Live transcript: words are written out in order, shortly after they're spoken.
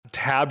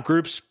tab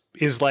groups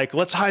is like,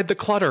 let's hide the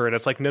clutter. And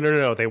it's like,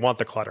 no. They want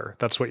the clutter.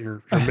 That's what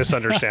you're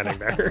misunderstanding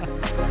there.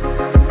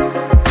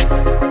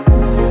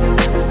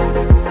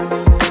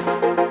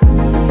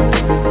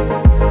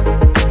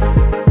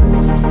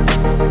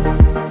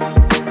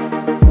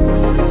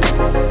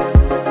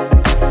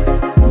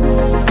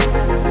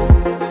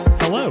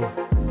 Hello,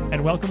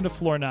 and welcome to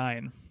Floor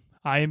 9.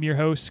 I am your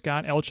host,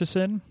 Scott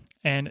Elchison,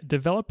 and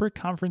Developer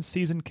Conference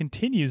season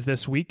continues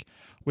this week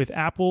with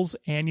Apple's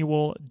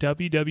annual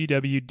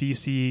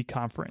WWDC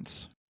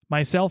conference.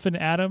 Myself and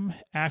Adam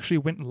actually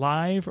went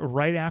live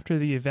right after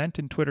the event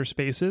in Twitter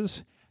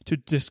Spaces to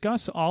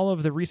discuss all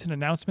of the recent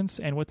announcements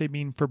and what they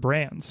mean for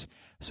brands.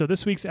 So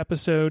this week's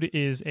episode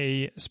is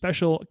a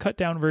special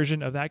cut-down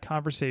version of that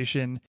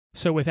conversation.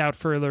 So without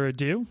further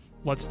ado,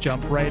 let's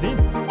jump right in.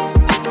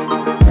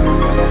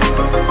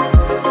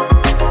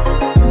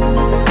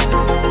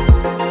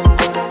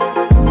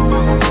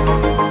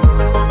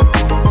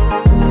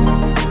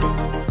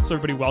 So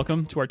everybody,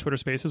 welcome to our Twitter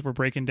Spaces. We're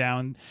breaking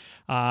down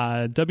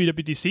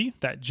WWDC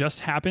that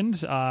just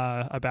happened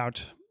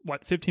about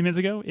 15 minutes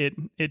ago.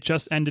 It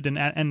just ended,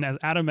 and as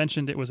Adam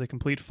mentioned, it was a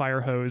complete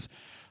fire hose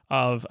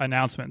of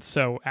announcements.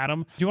 So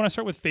Adam, do you want to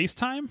start with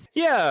FaceTime?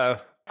 Yeah.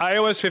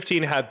 iOS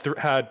 15 had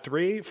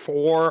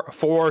four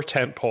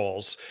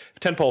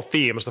tentpole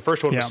themes. The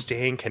first one was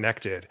staying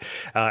connected,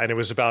 and it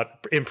was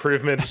about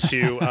improvements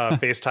to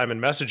FaceTime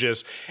and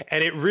messages.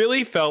 And it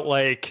really felt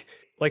like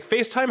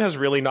FaceTime has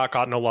really not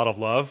gotten a lot of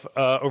love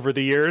over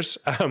the years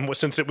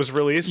since it was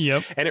released.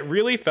 Yep. And it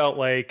really felt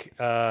like,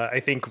 I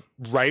think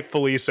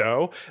rightfully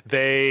so,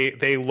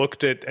 they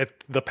looked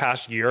at the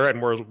past year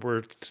and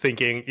were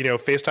thinking,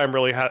 FaceTime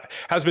really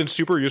has been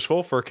super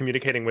useful for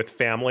communicating with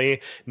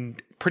family,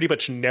 pretty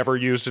much never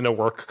used in a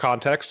work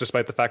context,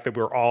 despite the fact that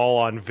we're all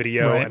on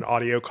video and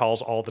audio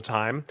calls all the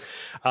time.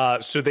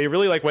 So they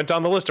really went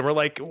down the list and were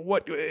like,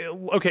 what?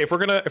 Okay, if we're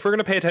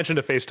gonna pay attention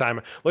to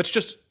FaceTime, let's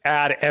just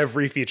add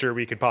every feature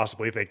we could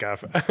possibly think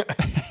of.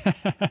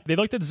 They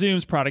looked at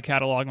Zoom's product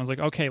catalog and was like,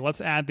 okay,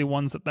 let's add the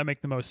ones that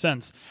make the most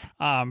sense.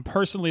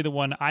 Personally, the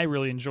one I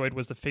really enjoyed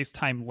was the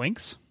FaceTime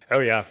links. Oh,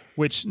 yeah.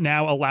 Which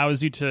now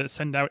allows you to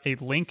send out a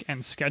link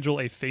and schedule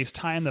a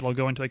FaceTime that'll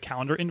go into a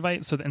calendar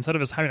invite. So that instead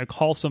of us having to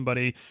call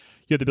somebody,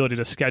 you have the ability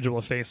to schedule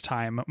a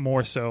FaceTime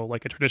more so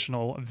like a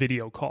traditional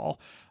video call,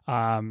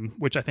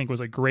 which I think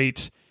was a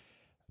great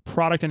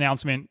product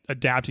announcement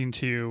adapting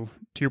to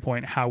your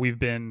point, how we've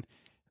been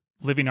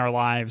living our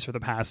lives for the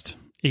past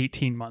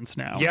 18 months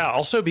now. Yeah,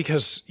 also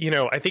because,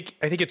 I think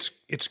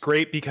it's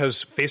great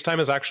because FaceTime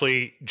is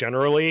actually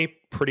generally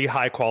pretty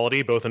high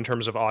quality, both in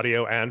terms of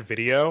audio and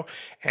video.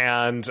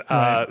 And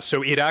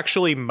so it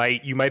actually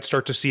you might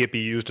start to see it be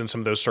used in some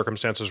of those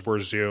circumstances where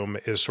Zoom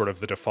is sort of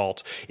the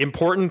default.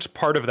 Important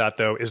part of that,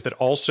 though, is that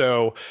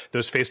also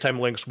those FaceTime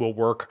links will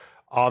work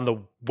on the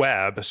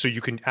web, so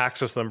you can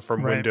access them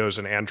from Windows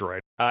and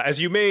Android.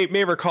 As you may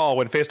recall,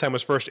 when FaceTime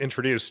was first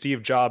introduced,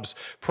 Steve Jobs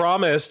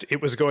promised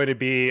it was going to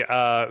be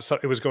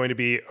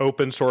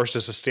open sourced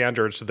as a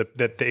standard, so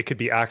that they could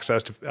be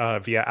accessed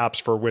via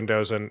apps for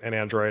Windows and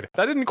Android.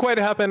 That didn't quite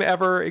happen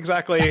ever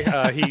exactly.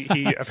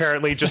 He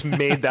apparently just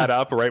made that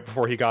up right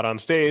before he got on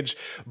stage.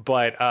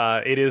 But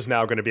it is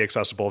now going to be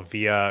accessible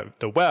via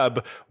the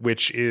web,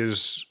 which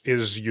is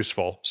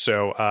useful.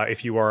 So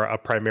if you are a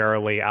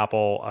primarily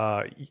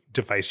Apple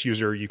device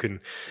user, you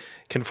can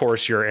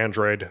force your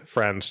Android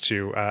friends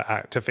to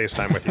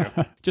FaceTime with you.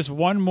 Just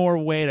one more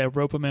way to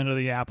rope them into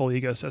the Apple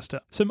ecosystem.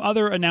 Some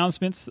other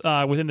announcements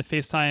within the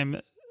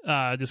FaceTime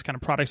this kind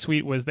of product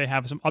suite was they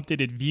have some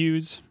updated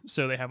views.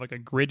 So they have like a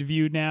grid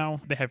view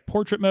now. They have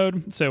portrait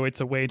mode, so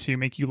it's a way to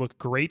make you look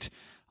great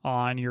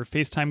on your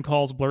FaceTime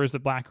calls, blurs the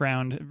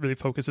background, it really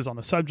focuses on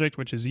the subject,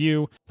 which is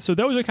you. So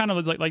those are kind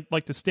of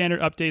like the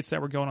standard updates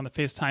that were going on the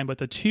FaceTime, but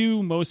the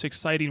two most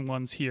exciting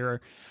ones here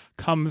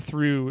come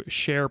through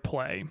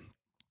SharePlay.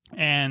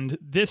 And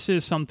this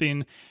is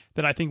something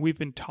that I think we've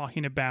been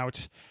talking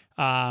about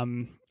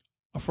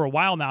for a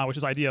while now, which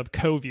is the idea of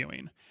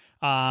co-viewing.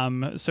 So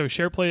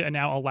SharePlay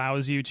now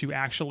allows you to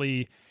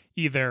actually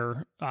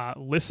either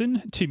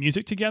listen to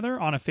music together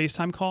on a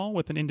FaceTime call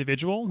with an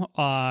individual,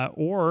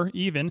 or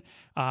even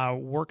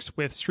works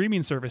with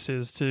streaming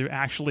services to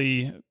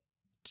actually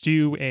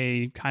do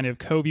a kind of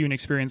co-viewing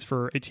experience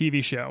for a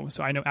TV show.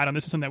 So I know, Adam,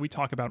 this is something that we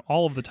talk about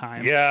all of the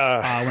time.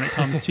 Yeah. When it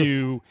comes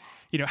to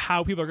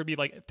how people are going to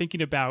be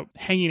thinking about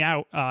hanging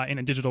out in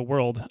a digital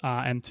world.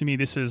 And to me,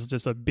 this is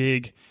just a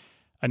big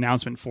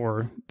announcement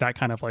for that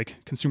kind of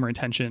consumer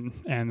intention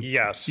and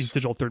these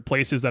digital third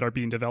places that are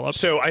being developed.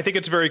 So I think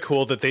it's very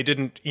cool that they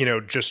didn't,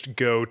 just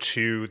go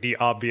to the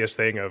obvious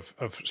thing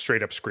of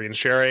straight up screen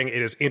sharing.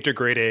 It is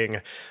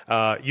integrating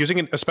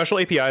using a special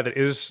API that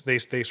is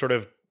they sort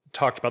of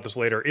talked about this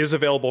later, is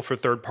available for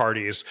third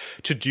parties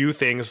to do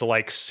things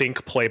like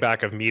sync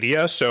playback of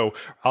media. So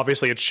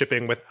obviously it's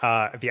shipping with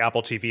the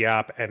Apple TV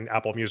app and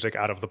Apple Music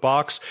out of the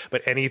box,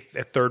 but any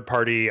third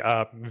party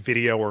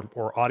video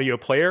or audio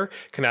player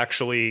can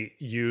actually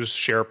use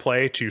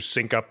SharePlay to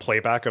sync up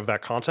playback of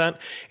that content.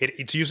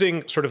 It's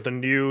using sort of the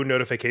new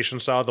notification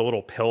style, the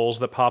little pills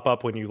that pop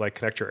up when you like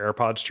connect your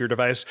AirPods to your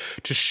device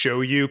to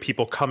show you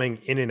people coming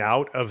in and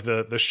out of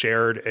the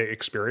shared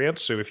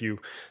experience. So if you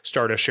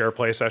start a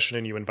SharePlay session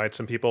and you invite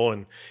some people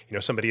and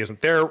somebody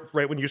isn't there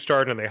right when you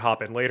start and they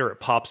hop in later, it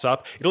pops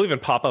up. It'll even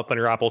pop up on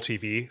your Apple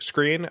TV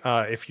screen.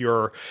 If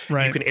you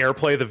can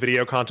AirPlay the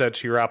video content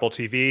to your Apple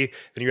TV,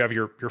 then you have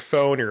your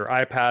phone or your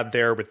iPad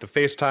there with the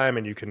FaceTime,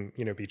 and you can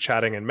be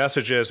chatting in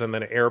messages and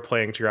then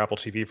AirPlaying to your Apple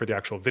TV for the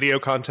actual video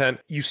content.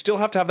 You still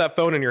have to have that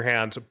phone in your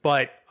hands,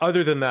 but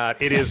other than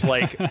that, it is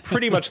like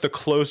pretty much the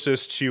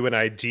closest to an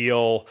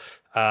ideal,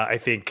 I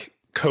think,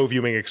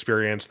 co-viewing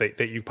experience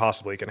that you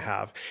possibly can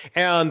have.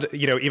 And,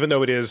 even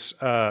though it is,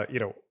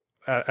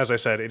 as I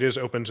said, it is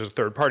open to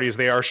third parties.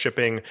 They are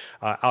shipping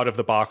out of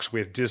the box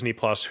with Disney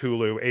Plus,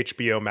 Hulu,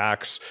 HBO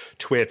Max,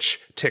 Twitch,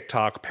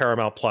 TikTok,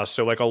 Paramount Plus.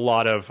 So like a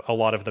lot of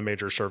the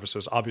major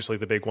services. Obviously,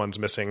 the big ones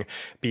missing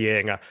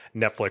being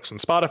Netflix and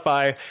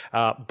Spotify.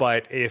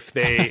 But if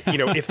they,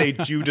 if they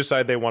do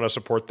decide they want to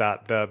support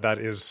that, that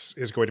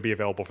is going to be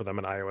available for them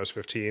in iOS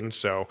 15.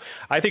 So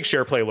I think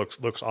SharePlay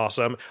looks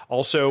awesome.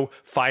 Also,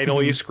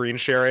 finally, screen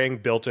sharing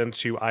built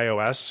into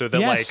iOS, so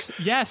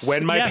that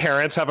when my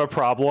parents have a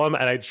problem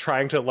and I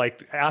trying to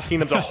asking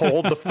them to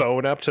hold the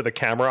phone up to the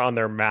camera on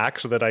their Mac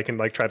so that I can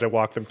try to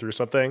walk them through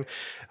something.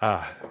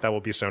 That will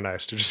be so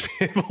nice to just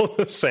be able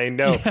to say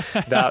no,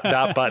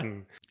 that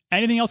button.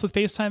 Anything else with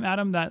FaceTime,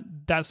 Adam,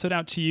 that stood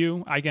out to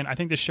you? Again, I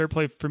think the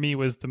SharePlay for me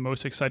was the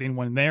most exciting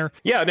one there.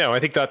 Yeah, no, I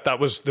think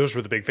those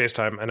were the big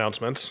FaceTime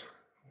announcements.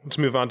 Let's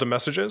move on to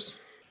messages.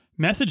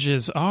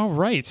 Messages, all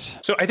right.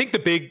 So I think the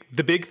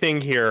big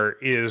thing here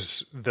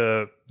is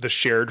the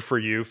shared for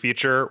you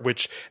feature,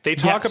 which they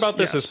talk about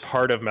this as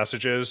part of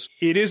messages.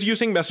 It is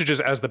using messages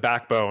as the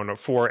backbone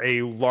for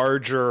a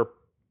larger,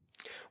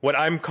 what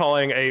I'm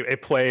calling a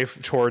play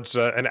towards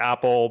an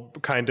Apple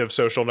kind of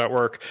social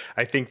network.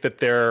 I think that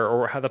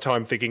that's how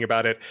I'm thinking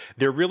about it.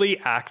 They're really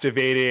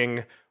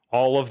activating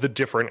all of the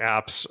different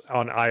apps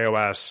on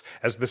iOS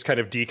as this kind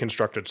of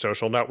deconstructed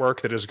social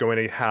network that is going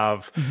to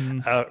have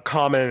a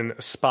common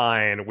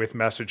spine with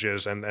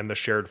messages and the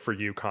shared for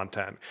you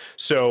content.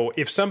 So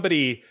if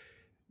somebody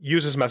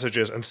uses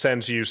messages and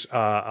sends you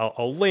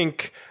a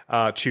link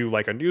to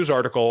a news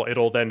article,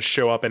 it'll then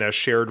show up in a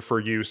shared for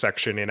you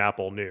section in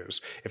Apple News.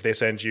 If they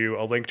send you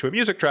a link to a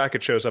music track,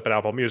 it shows up in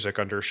Apple Music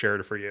under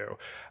shared for you.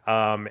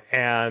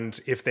 And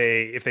if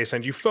they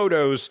send you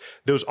photos,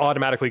 those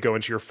automatically go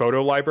into your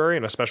photo library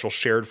in a special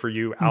shared for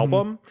you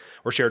album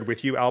or shared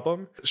with you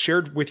album.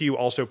 Shared with you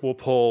also will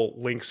pull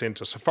links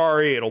into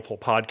Safari. It'll pull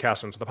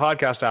podcasts into the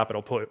podcast app.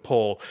 It'll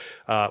pull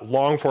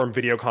long form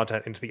video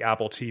content into the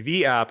Apple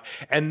TV app.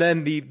 And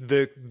then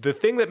the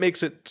thing that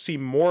makes it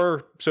seem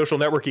more social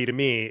networky to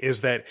me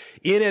is that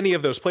in any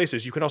of those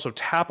places, you can also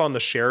tap on the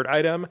shared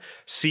item,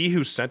 see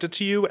who sent it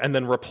to you, and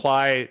then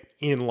reply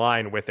in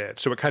line with it.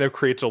 So it kind of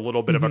creates a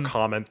little bit of a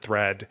common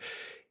thread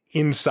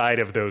inside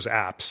of those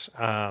apps,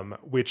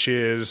 which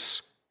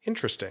is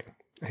interesting.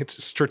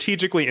 It's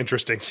strategically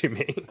interesting to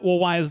me. Well,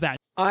 why is that?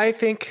 I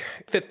think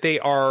that they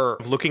are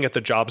looking at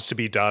the jobs to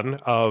be done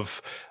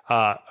of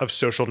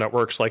social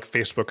networks like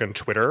Facebook and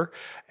Twitter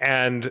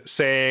and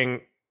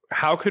saying,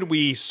 how could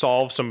we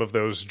solve some of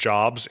those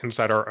jobs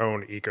inside our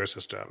own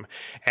ecosystem?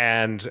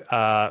 And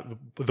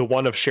the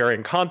one of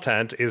sharing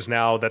content is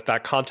now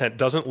that content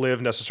doesn't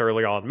live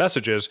necessarily on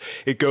messages.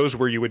 It goes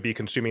where you would be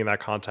consuming that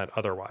content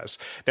otherwise.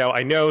 Now,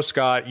 I know,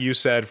 Scott, you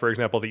said, for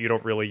example, that you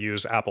don't really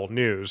use Apple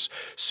News.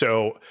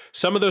 So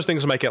some of those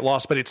things might get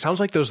lost, but it sounds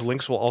like those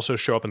links will also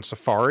show up in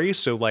Safari.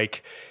 So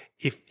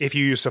if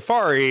you use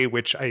Safari,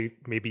 which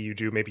maybe you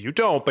do, maybe you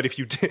don't, but if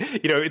you,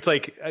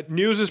 it's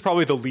News is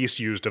probably the least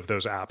used of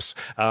those apps,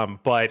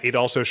 but it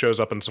also shows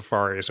up in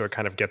Safari, so it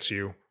kind of gets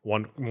you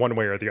one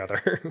way or the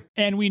other.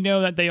 And we know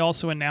that they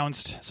also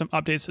announced some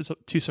updates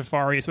to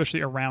Safari,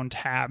 especially around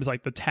tabs,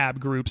 like the tab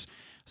groups.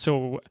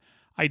 So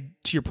to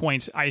your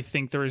point, I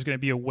think there is going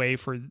to be a way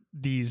for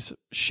these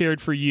shared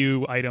for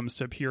you items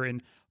to appear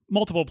in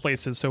multiple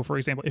places. So for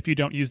example, if you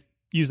don't use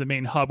the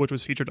main hub, which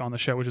was featured on the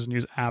show, which is a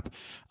news app,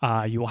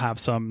 you will have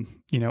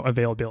some,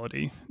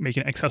 availability,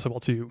 making it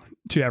accessible to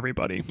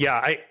everybody. Yeah,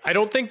 I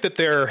don't think that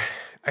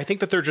I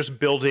think that they're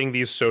just building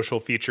these social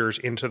features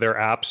into their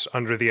apps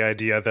under the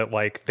idea that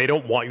they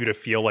don't want you to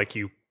feel like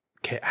you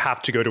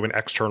have to go to an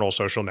external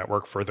social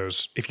network for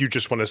those, if you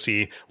just want to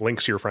see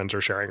links your friends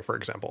are sharing, for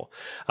example.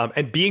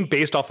 And being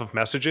based off of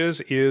messages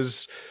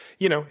is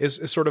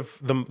sort of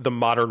the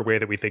modern way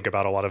that we think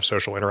about a lot of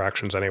social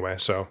interactions anyway.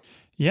 So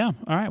yeah.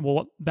 All right.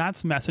 Well,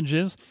 that's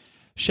messages.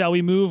 Shall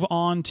we move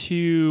on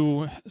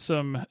to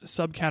some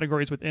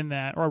subcategories within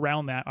that or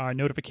around that are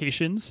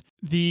notifications?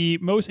 The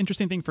most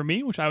interesting thing for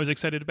me, which I was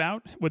excited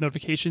about with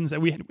notifications,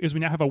 is we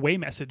now have away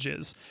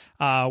messages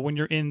when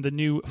you're in the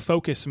new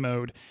focus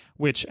mode,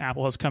 which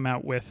Apple has come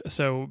out with.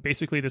 So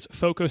basically, this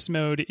focus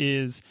mode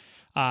is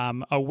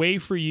a way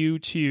for you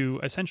to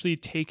essentially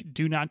take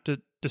do not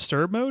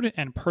disturb mode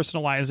and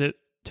personalize it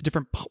to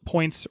different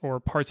points or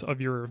parts of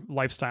your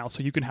lifestyle.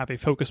 So you can have a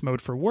focus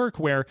mode for work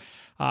where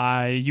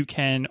you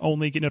can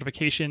only get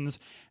notifications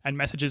and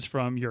messages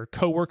from your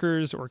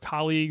coworkers or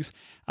colleagues.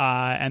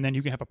 And then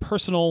you can have a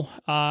personal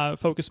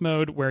focus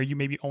mode where you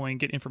maybe only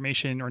get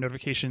information or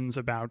notifications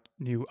about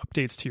new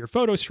updates to your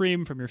photo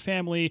stream from your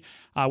family,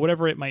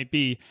 whatever it might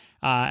be.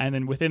 And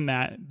then within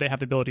that, they have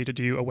the ability to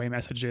do away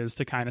messages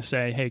to kind of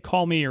say, hey,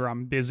 call me, or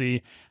I'm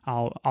busy.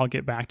 I'll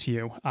get back to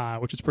you,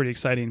 which is pretty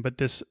exciting. But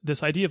this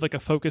idea of like a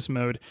focus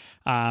mode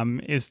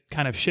is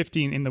kind of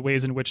shifting in the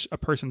ways in which a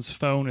person's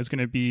phone is going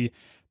to be,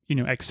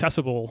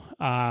 accessible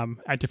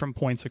at different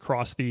points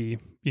across the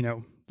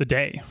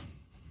day.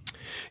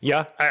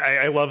 Yeah,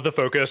 I love the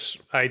focus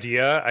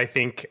idea. I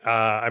think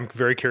I'm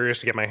very curious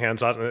to get my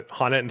hands on it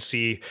and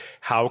see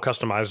how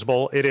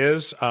customizable it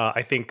is.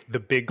 I think the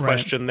big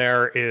question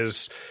there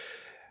is,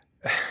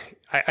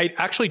 I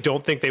actually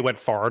don't think they went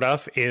far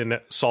enough in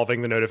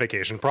solving the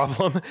notification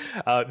problem.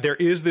 There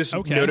is this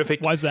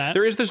Why's that?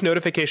 There is this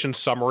notification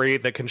summary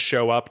that can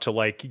show up to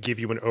like give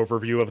you an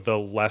overview of the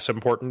less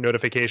important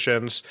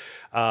notifications.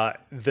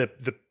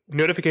 The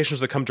notifications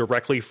that come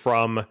directly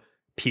from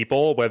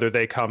people, whether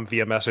they come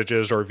via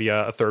messages or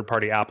via a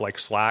third-party app like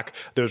Slack,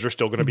 those are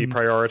still going to be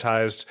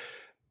prioritized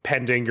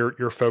pending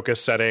your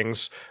focus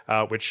settings,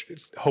 which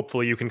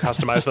hopefully you can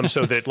customize them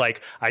so that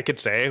like I could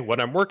say when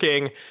I'm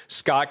working,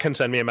 Scott can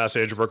send me a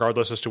message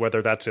regardless as to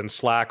whether that's in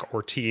Slack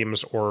or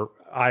Teams or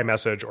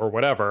iMessage or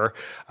whatever.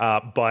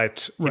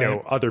 But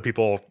other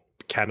people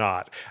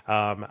cannot.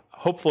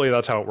 Hopefully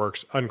that's how it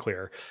works.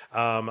 Unclear.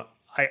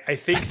 I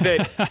think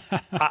that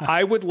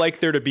I would like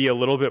there to be a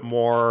little bit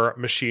more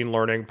machine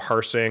learning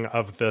parsing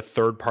of the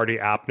third-party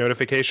app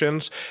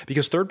notifications,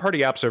 because third-party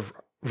apps have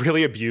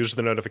really abused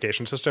the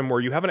notification system where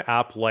you have an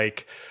app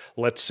like,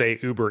 let's say,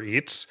 Uber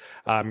Eats.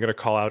 I'm going to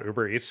call out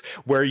Uber Eats,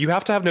 where you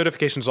have to have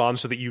notifications on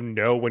so that you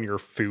know when your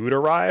food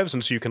arrives.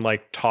 And so you can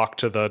like talk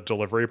to the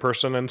delivery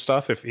person and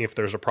stuff if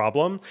there's a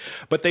problem.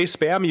 But they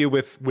spam you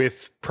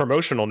with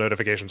promotional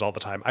notifications all the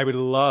time. I would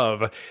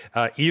love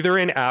either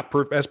in app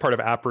as part of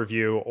app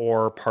review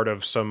or part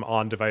of some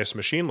on-device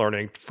machine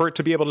learning for it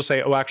to be able to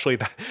say, oh, actually,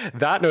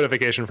 that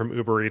notification from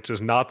Uber Eats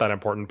is not that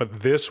important,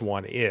 but this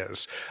one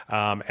is.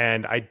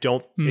 And I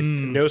don't,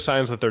 no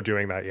signs that they're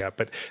doing that yet.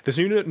 But this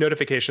new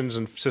notifications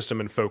and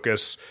system and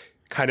focus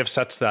kind of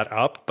sets that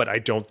up, but I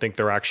don't think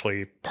they're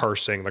actually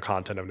parsing the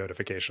content of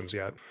notifications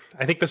yet.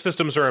 I think the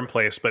systems are in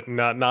place, but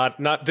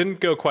not didn't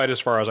go quite as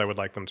far as I would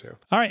like them to.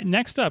 All right,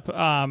 next up,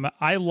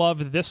 I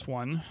love this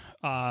one,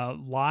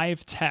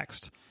 live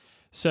text.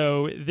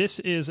 So this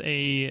is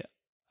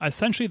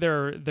essentially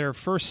their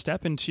first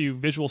step into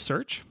visual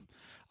search,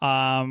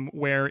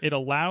 where it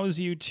allows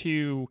you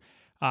to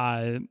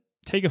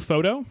take a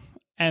photo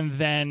and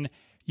then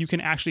you can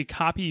actually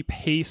copy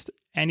paste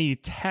any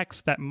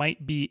text that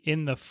might be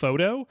in the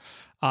photo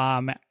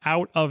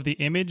out of the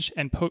image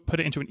and put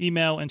it into an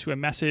email, into a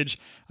message.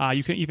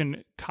 You can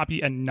even copy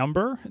a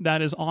number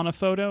that is on a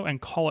photo and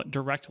call it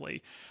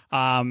directly.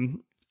 And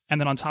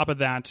then on top of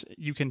that,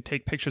 you can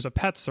take pictures of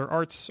pets or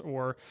arts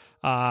or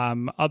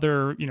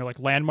other, like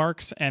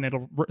landmarks, and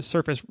it'll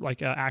surface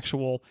like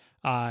actual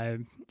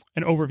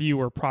an overview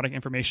or product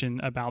information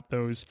about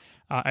those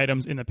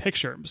items in the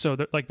picture. So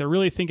they're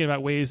really thinking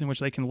about ways in which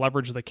they can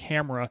leverage the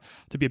camera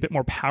to be a bit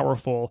more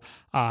powerful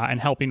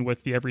and helping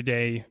with the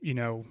everyday,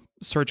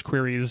 search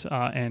queries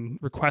and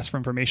requests for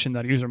information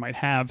that a user might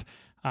have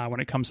when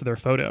it comes to their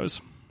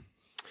photos.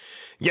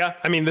 Yeah,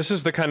 I mean, this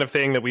is the kind of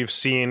thing that we've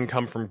seen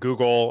come from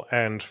Google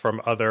and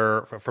from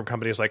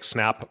companies like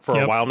Snap for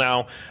a while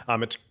now.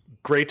 It's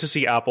great to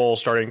see Apple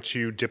starting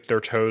to dip their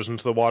toes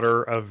into the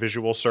water of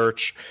visual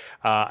search.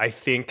 I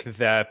think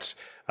that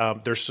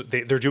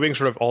they're doing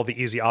sort of all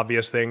the easy,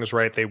 obvious things,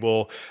 right? They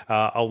will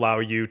allow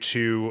you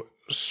to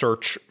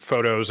search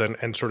photos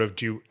and sort of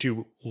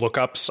do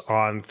lookups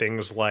on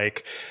things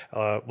like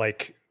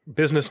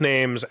business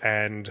names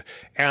and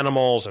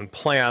animals and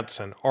plants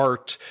and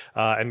art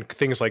and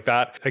things like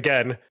that.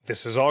 Again,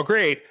 this is all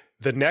great.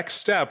 The next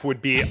step would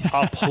be a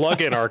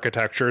plugin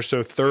architecture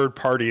so third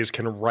parties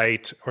can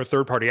write or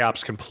third-party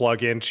apps can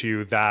plug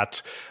into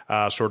that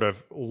sort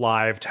of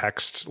live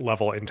text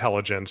level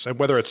intelligence, and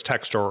whether it's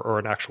text or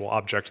an actual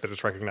object that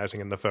it's recognizing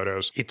in the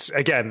photos. It's,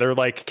 again, they're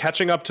like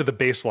catching up to the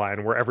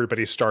baseline where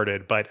everybody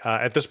started. But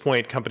at this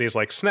point, companies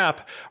like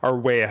Snap are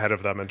way ahead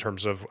of them in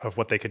terms of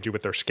what they can do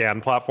with their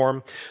scan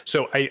platform.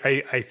 So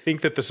I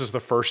think that this is the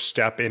first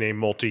step in a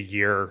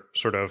multi-year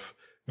sort of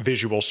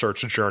visual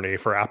search journey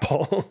for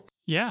Apple.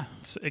 Yeah,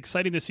 it's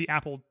exciting to see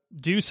Apple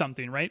do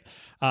something, right?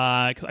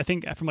 Because I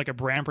think from like a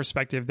brand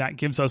perspective, that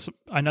gives us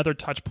another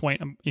touch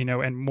point,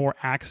 and more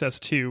access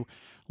to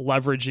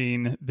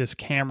leveraging this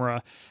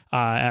camera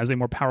as a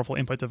more powerful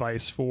input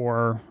device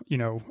for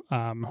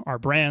our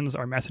brands,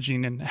 our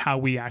messaging, and how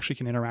we actually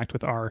can interact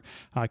with our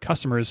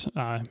customers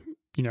on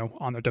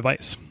their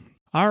device.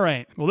 All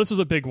right. Well, this was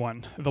a big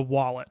one, the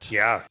wallet.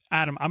 Yeah.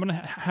 Adam, I'm going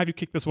to have you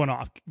kick this one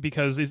off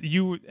because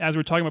you, as we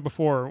were talking about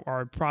before,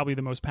 are probably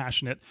the most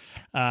passionate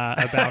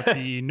about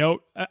the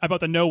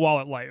no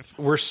wallet life.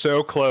 We're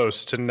so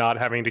close to not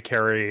having to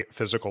carry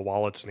physical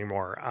wallets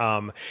anymore.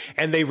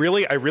 And I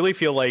really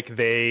feel like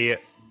they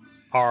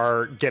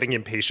are getting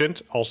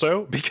impatient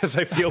also, because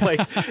I feel like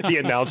the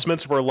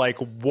announcements were like,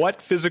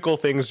 what physical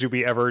things do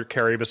we ever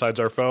carry besides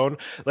our phone?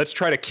 Let's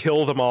try to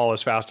kill them all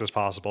as fast as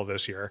possible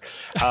this year.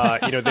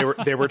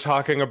 They were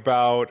talking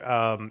about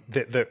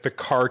the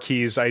car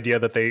keys idea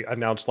that they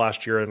announced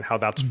last year and how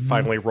that's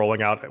finally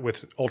rolling out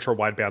with ultra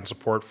wideband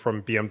support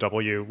from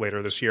BMW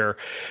later this year.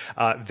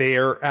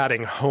 They're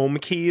adding home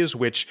keys,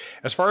 which,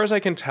 as far as I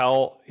can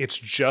tell, it's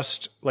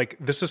just like,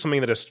 this is something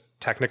that is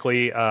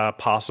technically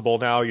possible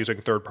now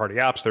using third-party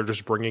apps. They're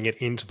just bringing it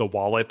into the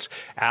wallet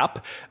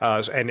app,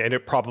 and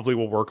it probably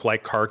will work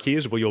like car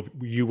keys, where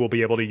you will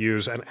be able to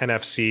use an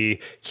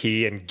NFC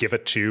key and give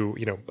it to,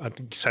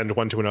 send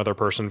one to another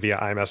person via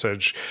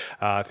iMessage,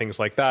 things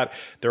like that.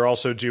 They're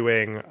also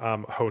doing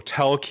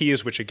hotel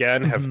keys, which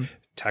again have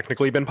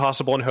technically been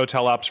possible in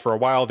hotel apps for a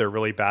while. They're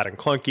really bad and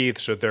clunky.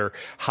 So their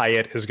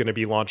Hyatt is going to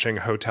be launching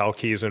hotel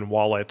keys in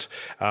wallet,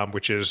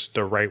 which is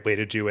the right way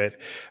to do it.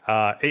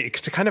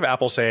 It's kind of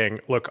Apple saying,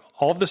 look,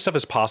 all of this stuff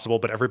is possible,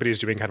 but everybody's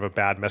doing kind of a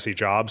bad, messy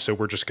job. So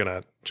we're just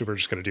gonna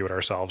do it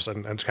ourselves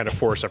and kind of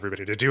force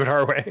everybody to do it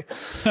our way.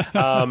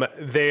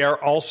 They are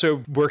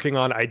also working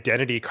on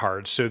identity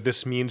cards. So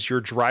this means your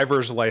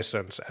driver's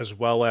license, as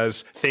well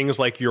as things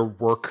like your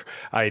work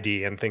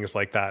ID and things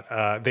like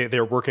that.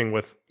 They're working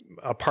with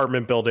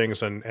apartment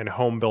buildings and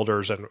home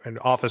builders and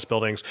office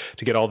buildings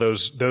to get all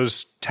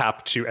those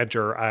tap to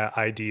enter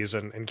IDs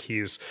and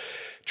keys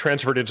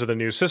transferred into the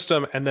new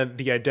system. And then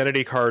the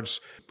identity cards,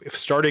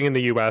 starting in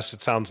the US,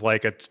 it sounds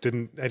like I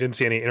didn't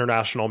see any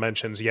international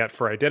mentions yet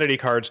for identity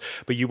cards,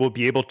 but you will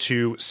be able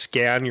to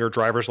scan your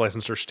driver's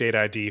license or state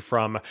ID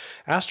from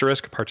 *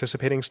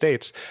 participating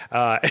states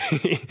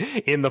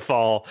in the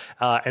fall,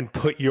 and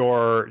put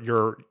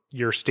your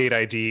state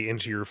ID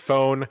into your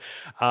phone.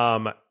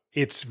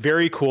 It's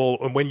very cool.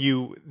 And when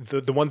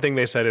the one thing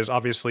they said is,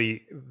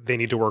 obviously they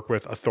need to work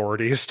with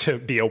authorities to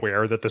be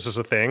aware that this is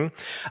a thing.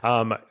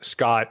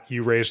 Scott,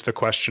 you raised the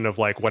question of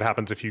like, what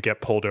happens if you get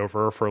pulled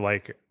over for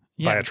by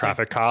a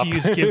traffic cop? Do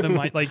you just give them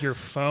like your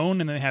phone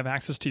and then they have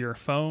access to your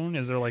phone?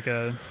 Is there like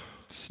a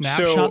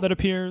snapshot that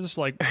appears,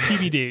 like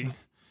TBD?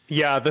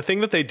 Yeah, the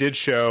thing that they did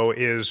show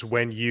is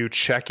when you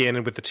check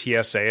in with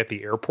the TSA at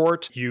the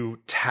airport, you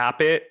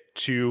tap it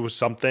to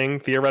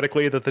something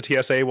theoretically that the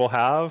TSA will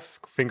have.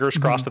 Fingers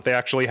crossed that they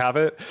actually have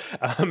it.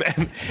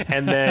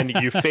 And then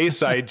you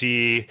Face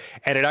ID,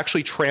 and it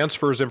actually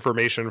transfers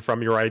information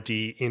from your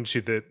ID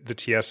into the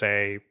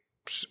TSA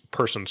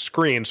person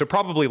screen. So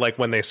probably like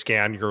when they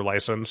scan your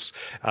license,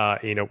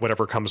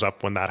 whatever comes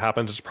up when that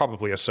happens, it's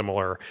probably a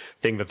similar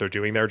thing that they're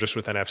doing there, just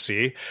with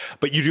NFC.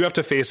 But you do have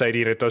to Face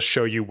ID, and it does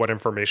show you what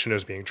information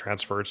is being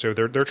transferred. So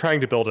they're trying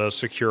to build a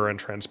secure and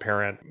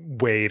transparent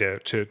way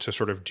to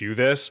sort of do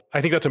this.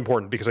 I think that's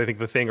important, because I think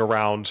the thing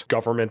around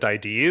government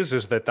IDs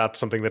is that that's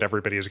something that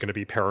everybody is going to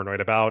be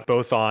paranoid about,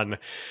 both on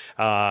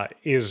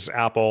is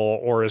Apple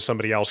or is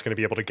somebody else going to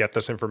be able to get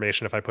this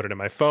information if I put it in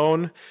my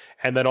phone?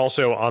 And then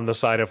also on the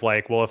side of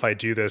like, well, if I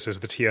do this, is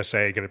the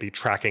TSA going to be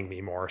tracking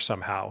me more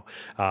somehow?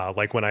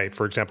 Like when I,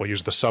 for example,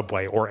 use the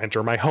subway or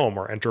enter my home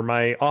or enter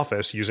my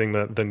office using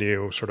the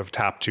new sort of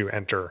tap to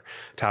enter,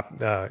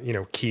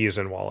 keys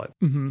and wallet.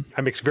 I'm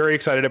very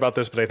excited about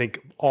this, but I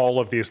think all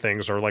of these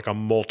things are like a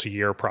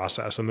multi-year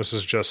process. And this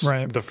is just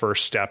the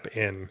first step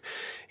in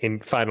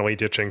finally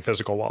ditching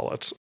physical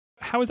wallets.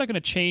 How is that going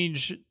to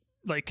change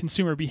like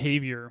consumer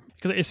behavior?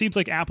 Because it seems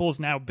like Apple's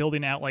now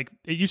building out, like,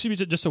 it used to be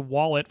just a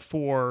wallet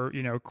for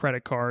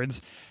credit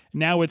cards.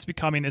 Now it's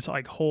becoming this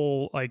like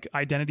whole like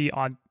identity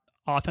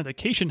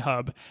authentication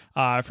hub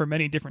for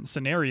many different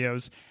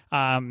scenarios.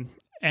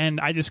 And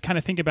I just kind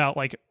of think about,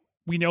 like,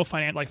 we know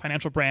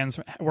financial brands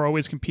were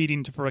always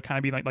competing for kind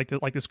of be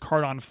like this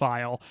card on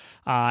file,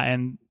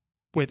 and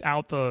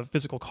without the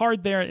physical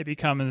card there, it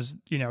becomes,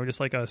 just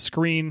like a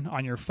screen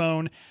on your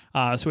phone.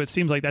 So it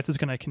seems like that's just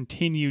going to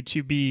continue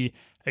to be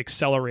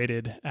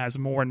accelerated as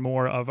more and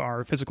more of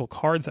our physical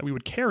cards that we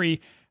would carry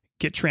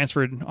get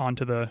transferred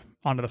onto the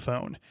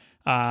phone,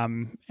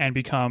 and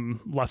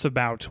become less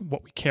about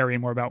what we carry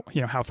and more about,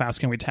 how fast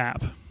can we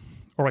tap,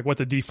 or like what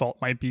the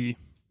default might be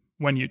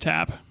when you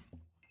tap.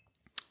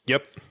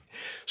 Yep.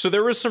 So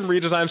there was some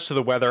redesigns to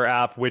the weather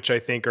app, which I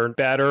think are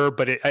better,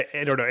 but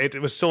I don't know. It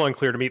was still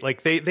unclear to me.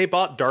 Like they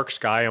bought Dark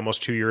Sky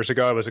almost 2 years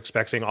ago. I was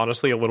expecting,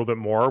 honestly, a little bit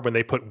more when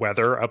they put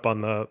weather up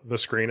on the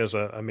screen as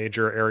a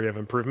major area of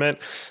improvement.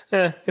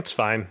 It's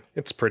fine.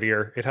 It's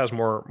prettier. It has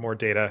more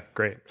data.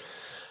 Great.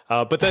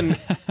 But then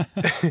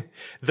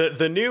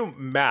the new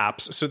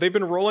maps, so they've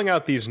been rolling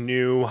out these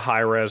new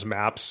high-res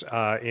maps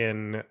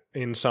in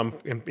in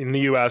the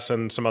US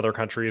and some other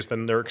countries,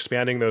 then they're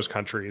expanding those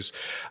countries.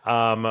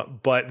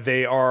 But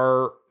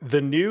the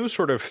new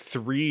sort of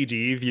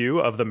 3D view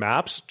of the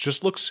maps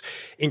just looks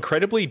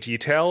incredibly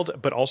detailed,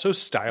 but also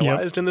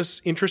stylized in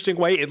this interesting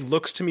way. It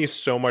looks to me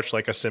so much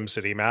like a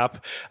SimCity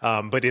map,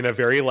 but in a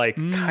very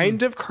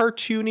kind of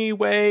cartoony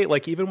way.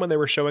 Like even when they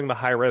were showing the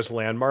high-res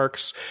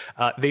landmarks,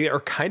 they are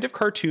kind of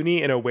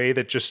cartoony in a way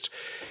that just,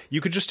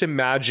 you could just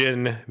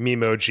imagine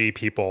Memoji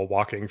people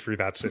walking through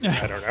that city.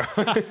 I don't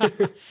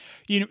know.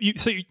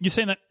 So you're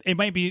saying that it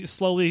might be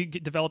slowly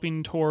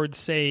developing towards,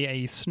 say,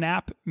 a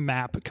Snap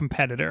Map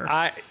competitor.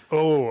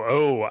 You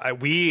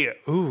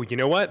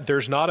know what?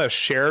 There's not a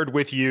shared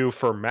with you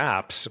for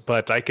maps,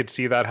 but I could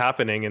see that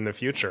happening in the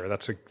future.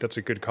 That's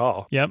a good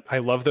call. Yep. I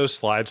love those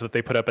slides that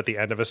they put up at the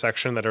end of a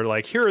section that are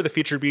like, here are the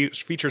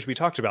features we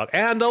talked about,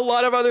 and a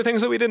lot of other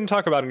things that we didn't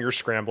talk about, and you're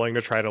scrambling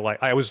to try to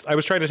I was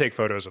trying to take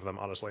photos of them,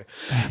 honestly,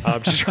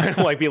 just trying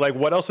to be like,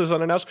 what else is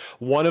unannounced?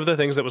 One of the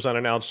things that was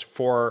unannounced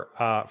for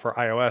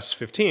iOS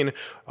 15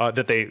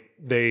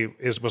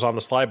 that was on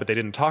the slide, but they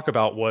didn't talk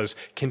about, was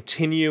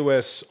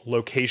continuous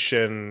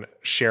location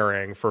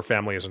sharing for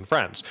families and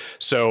friends.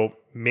 So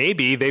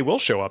maybe they will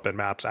show up in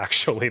maps,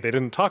 actually. They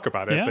didn't talk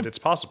about it, but it's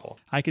possible.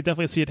 I could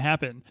definitely see it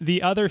happen.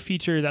 The other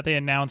feature that they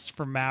announced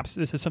for maps,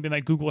 this is something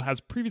that Google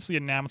has previously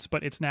announced,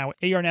 but it's now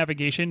AR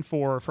navigation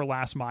for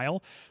last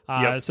mile.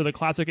 So the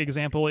classic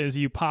example is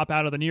you pop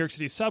out of the New York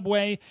City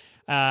subway,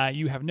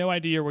 you have no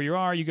idea where you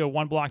are, you go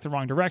one block the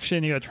wrong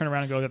direction, you got to turn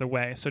around and go the other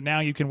way. So now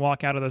you can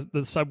walk out of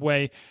the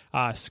subway,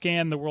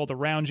 scan the world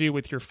around you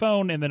with your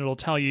phone, and then it'll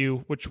tell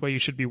you which way you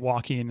should be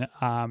walking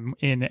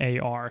in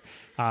AR.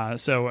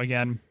 So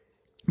again,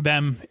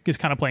 them is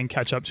kind of playing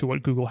catch up to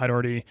what Google had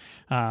already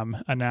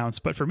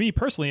announced. But for me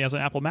personally, as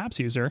an Apple Maps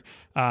user,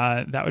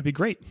 that would be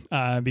great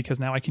because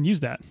now I can use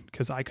that,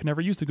 because I could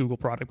never use the Google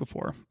product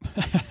before.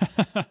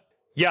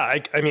 Yeah,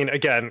 I mean,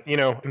 again,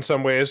 in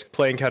some ways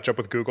playing catch up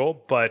with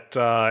Google, but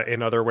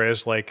in other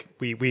ways,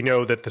 we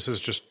know that this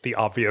is just the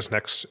obvious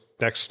next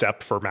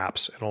step for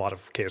Maps in a lot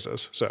of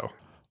cases. So,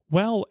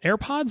 well,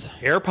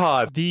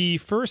 AirPods. The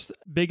first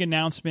big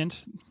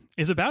announcement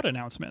is about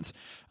announcements,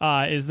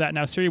 is that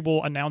now Siri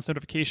will announce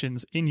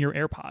notifications in your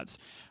AirPods.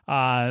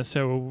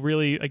 So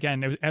really,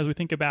 again, as we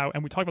think about,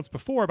 and we talked about this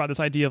before, about this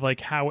idea of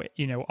how,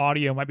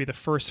 audio might be the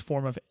first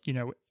form of,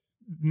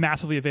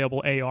 massively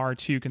available AR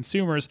to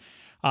consumers.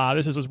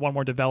 This is one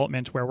more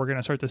development where we're going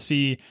to start to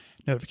see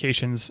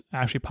notifications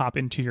actually pop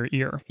into your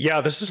ear.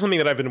 Yeah, this is something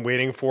that I've been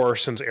waiting for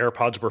since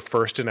AirPods were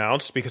first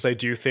announced, because I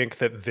do think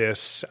that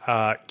this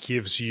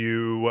gives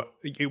you...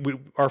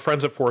 Our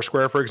friends at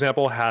Foursquare, for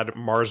example, had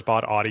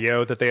MarsBot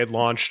Audio that they had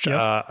launched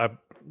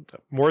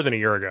more than a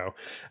year ago.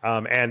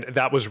 And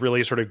that was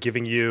really sort of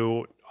giving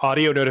you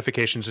audio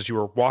notifications as you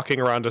were walking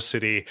around a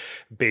city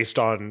based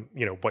on,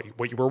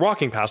 what you were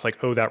walking past,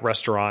 that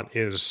restaurant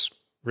is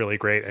really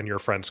great and your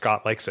friend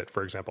Scott likes it,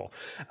 for example.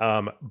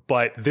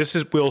 But this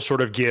will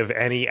sort of give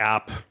any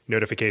app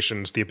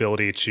notifications the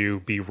ability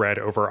to be read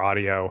over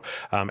audio,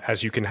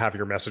 as you can have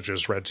your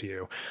messages read to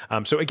you.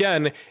 So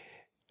again,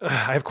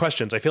 I have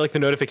questions. I feel like the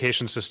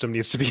notification system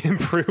needs to be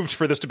improved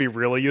for this to be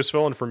really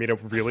useful and for me to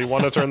really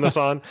want to turn this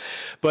on.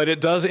 But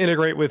it does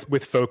integrate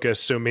with Focus,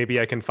 so maybe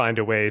I can find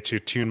a way to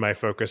tune my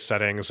Focus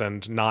settings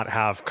and not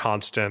have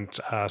constant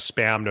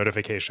spam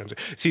notifications.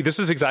 See, this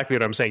is exactly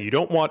what I'm saying. You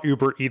don't want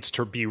Uber Eats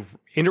to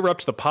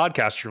interrupt the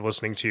podcast you're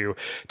listening to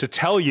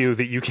tell you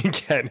that you can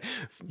get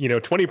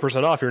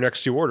 20% off your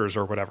next 2 orders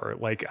or whatever.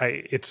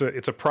 It's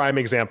a prime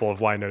example of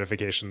why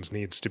notifications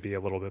needs to be a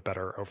little bit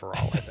better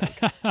overall, I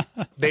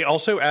think. They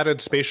also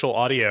added spatial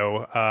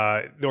audio,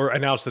 or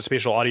announced that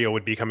spatial audio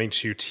would be coming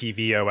to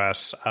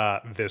tvOS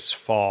this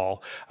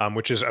fall,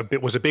 which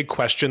was a big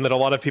question that a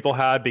lot of people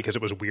had because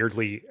it was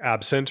weirdly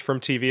absent from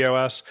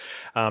tvOS.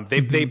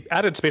 They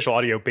added spatial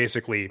audio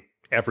basically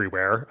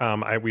everywhere.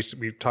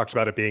 We talked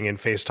about it being in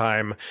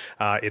FaceTime.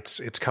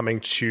 It's coming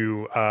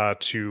to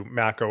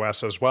Mac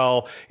OS as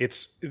well.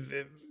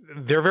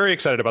 They're very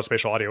excited about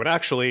spatial audio. And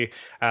actually,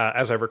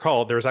 as I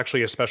recall, there's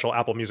actually a special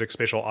Apple Music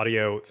spatial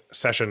audio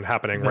session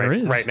happening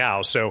right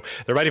now. So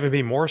there might even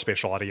be more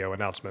spatial audio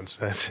announcements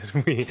that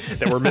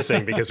we're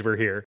missing because we're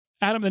here.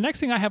 Adam, the next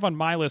thing I have on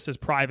my list is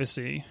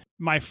privacy.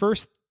 My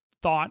first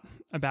thought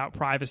about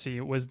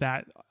privacy was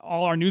that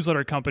all our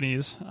newsletter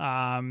companies,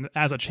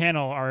 as a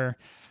channel, are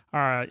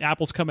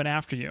Apple's coming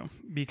after you,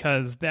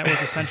 because that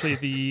was essentially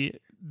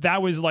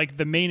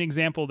the main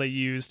example they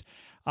used.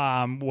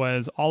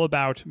 Was all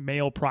about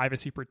mail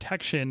privacy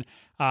protection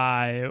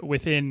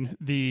within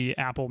the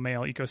Apple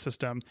Mail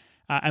ecosystem.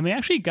 And they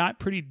actually got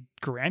pretty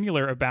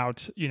granular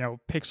about,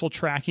 pixel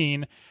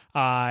tracking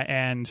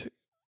and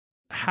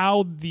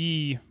how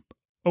the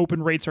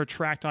open rates are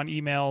tracked on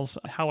emails,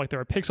 how there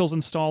are pixels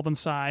installed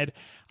inside.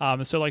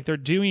 So they're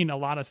doing a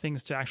lot of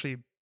things to actually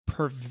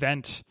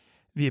prevent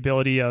the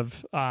ability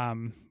of,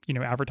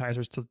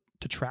 advertisers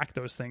to track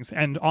those things.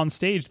 And on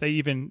stage, they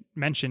even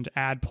mentioned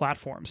ad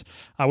platforms,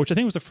 which I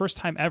think was the first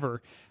time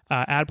ever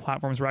ad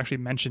platforms were actually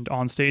mentioned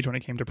on stage when it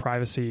came to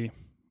privacy,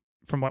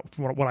 from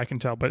what I can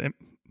tell. But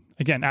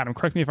again, Adam,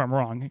 correct me if I'm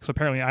wrong, because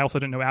apparently I also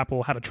didn't know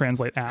Apple how to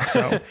translate apps.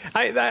 So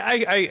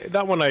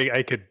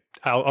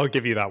I'll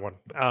give you that one.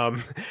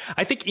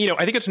 I think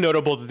it's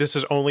notable that this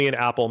is only an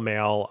Apple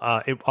Mail.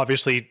 It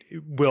obviously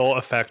will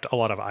affect a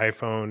lot of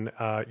iPhone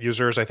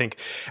users. I think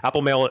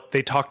Apple Mail,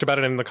 they talked about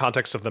it in the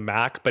context of the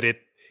Mac, but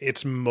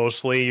it's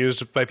mostly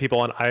used by people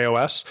on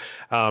iOS.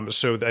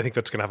 So I think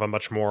that's going to have a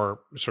much more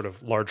sort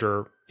of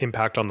larger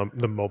impact on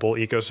the mobile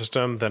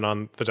ecosystem than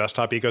on the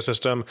desktop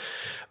ecosystem.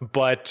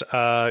 But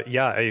I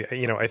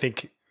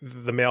think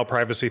the mail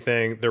privacy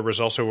thing, there was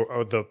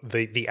also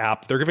the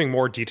app. They're giving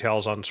more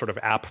details on sort of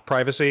app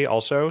privacy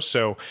also.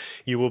 So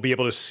you will be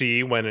able to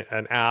see when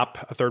an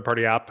app, a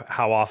third-party app,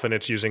 how often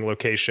it's using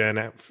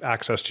location,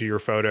 access to your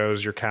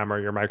photos, your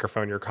camera, your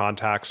microphone, your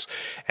contacts,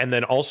 and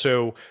then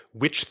also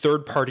which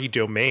third-party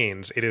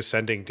domains it is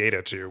sending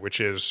data to, which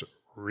is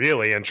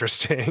really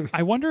interesting.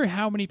 I wonder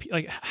how many,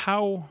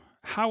 how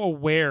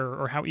aware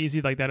or how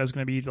easy like that is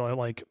going to be to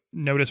like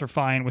notice or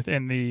find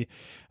within the,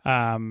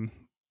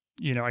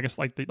 I guess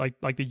like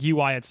the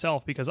UI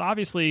itself, because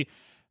obviously,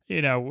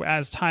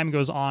 as time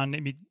goes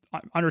on,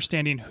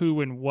 understanding who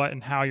and what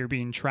and how you're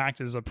being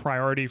tracked is a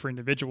priority for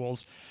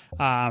individuals.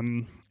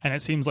 And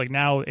it seems like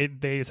now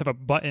they just have a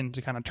button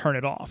to kind of turn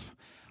it off,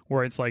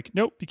 where it's like,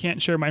 nope, you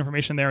can't share my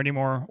information there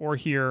anymore or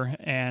here.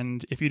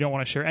 And if you don't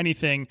want to share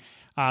anything,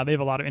 they have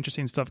a lot of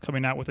interesting stuff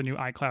coming out with a new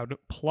iCloud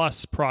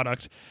Plus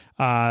product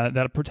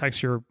that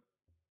protects your,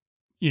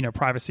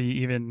 privacy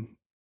even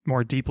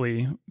more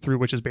deeply through,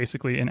 which is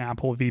basically an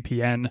Apple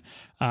VPN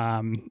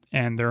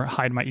and their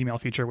Hide My Email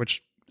feature,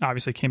 which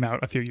obviously came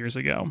out a few years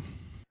ago.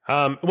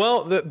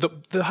 Well,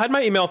 the Hide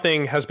My Email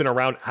thing has been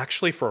around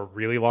actually for a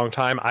really long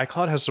time.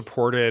 iCloud has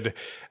supported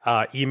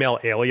email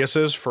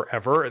aliases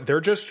forever.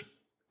 They're just,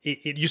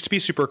 it used to be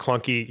super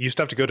clunky. You used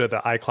to have to go to the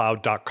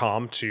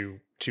iCloud.com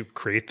to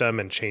create them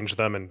and change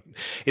them. And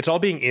it's all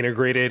being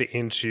integrated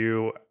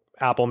into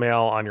Apple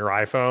Mail on your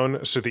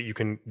iPhone so that you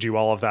can do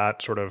all of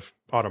that sort of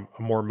on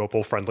a more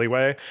mobile friendly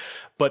way.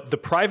 But the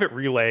private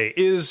relay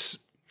it's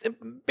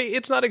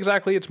not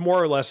exactly, it's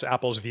more or less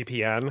Apple's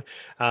VPN.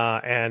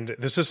 And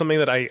this is something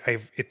that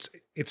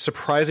it's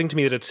surprising to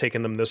me that it's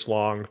taken them this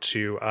long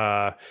to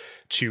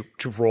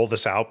roll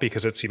this out,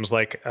 because it seems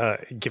like,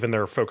 given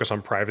their focus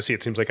on privacy,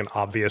 it seems like an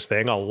obvious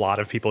thing. A lot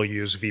of people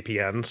use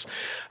VPNs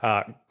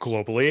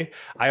globally.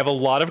 I have a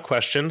lot of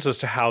questions as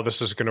to how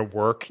this is going to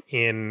work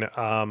in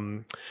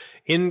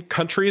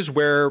countries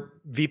where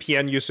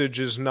VPN usage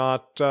is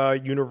not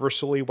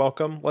universally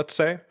welcome, let's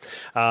say.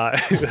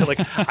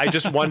 I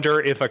just wonder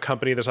if a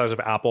company the size of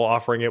Apple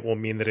offering it will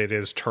mean that it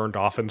is turned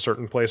off in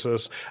certain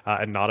places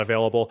and not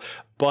available.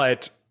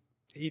 But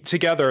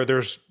together,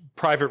 there's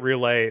private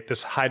relay,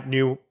 this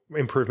new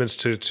improvements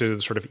to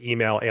sort of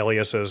email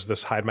aliases,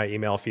 this Hide My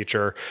Email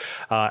feature,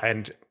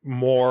 and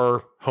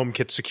more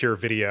HomeKit secure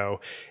video.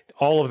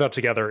 All of that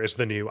together is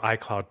the new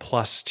iCloud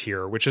Plus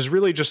tier, which is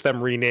really just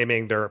them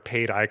renaming their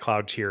paid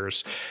iCloud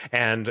tiers.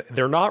 And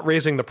they're not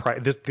raising the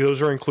price.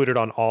 Those are included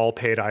on all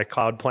paid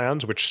iCloud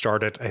plans, which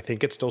I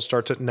think it still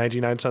starts at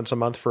 99 cents a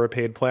month for a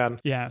paid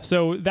plan. Yeah,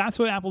 so that's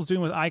what Apple's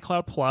doing with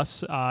iCloud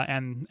Plus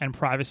and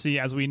privacy.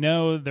 As we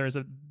know,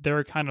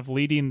 they're kind of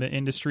leading the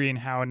industry in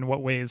how and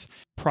what ways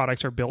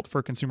products are built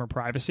for consumer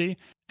privacy.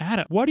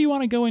 Adam, what do you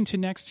want to go into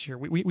next here?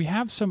 We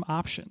have some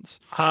options.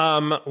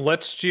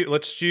 Let's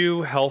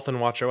do health and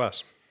watchOS.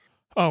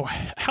 Oh,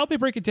 how'd they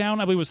break it down?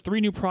 I believe it was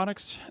 3 new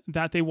products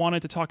that they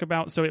wanted to talk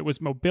about. So it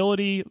was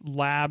mobility,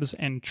 labs,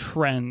 and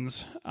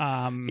trends.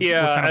 And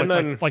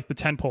then like the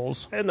tent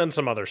poles, and then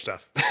some other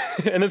stuff,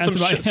 and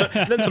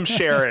then some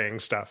sharing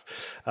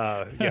stuff.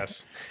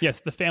 Yes, yes,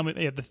 the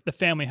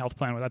family health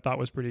plan, which I thought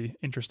was pretty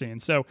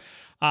interesting. So,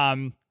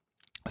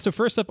 so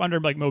first up under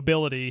like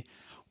mobility.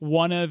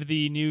 One of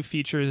the new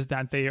features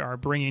that they are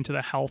bringing to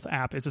the health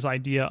app is this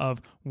idea of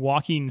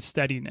walking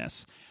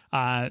steadiness.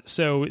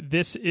 So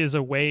this is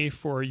a way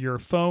for your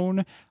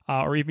phone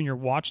or even your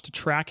watch to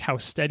track how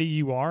steady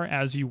you are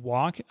as you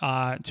walk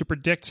to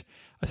predict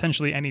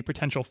essentially any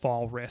potential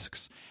fall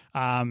risks.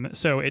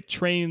 So it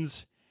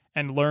trains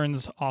and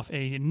learns off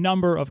a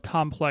number of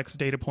complex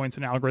data points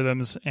and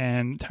algorithms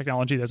and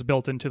technology that's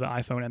built into the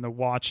iPhone and the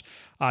watch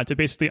to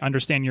basically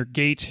understand your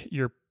gait,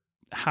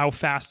 how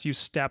fast you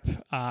step,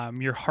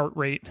 your heart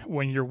rate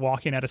when you're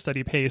walking at a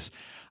steady pace,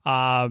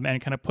 and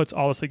it kind of puts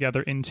all this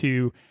together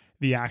into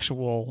the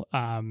actual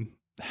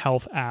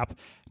health app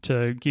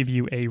to give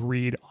you a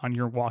read on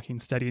your walking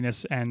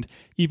steadiness, and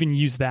even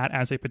use that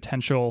as a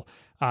potential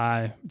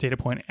data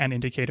point and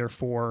indicator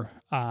for,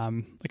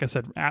 like I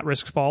said,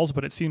 at-risk falls,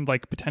 but it seemed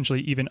like potentially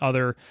even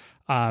other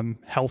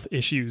health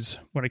issues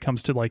when it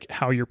comes to like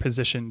how you're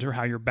positioned or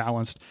how you're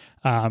balanced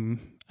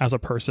as a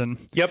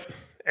person. Yep.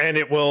 And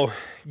it will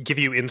give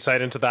you insight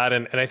into that.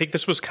 And I think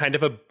this was kind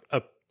of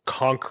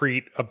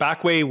a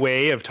backway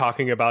way of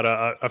talking about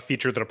a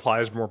feature that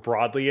applies more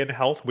broadly in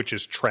health, which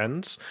is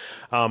trends,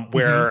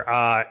 where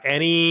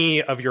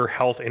any of your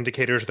health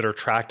indicators that are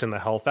tracked in the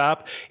health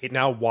app, it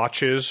now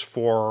watches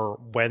for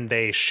when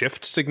they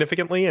shift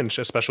significantly, and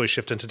especially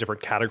shift into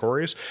different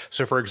categories.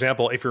 So for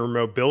example, if your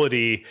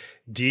mobility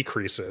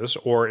decreases,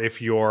 or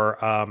if your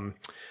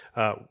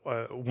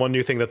one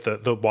new thing that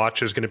the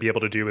watch is going to be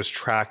able to do is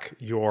track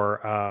your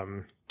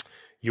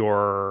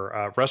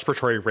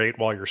respiratory rate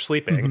while you're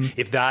sleeping.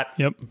 If that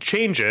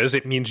changes,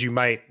 it means you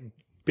might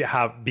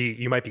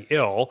be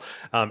ill.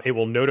 It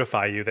will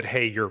notify you that,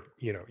 hey, your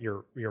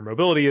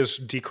mobility is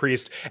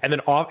decreased, and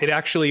then it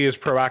actually is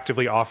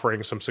proactively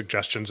offering some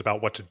suggestions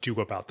about what to do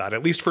about that.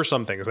 At least for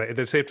some things,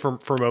 they say for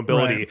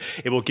mobility,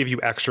 it will give you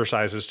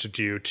exercises to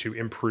do to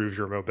improve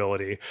your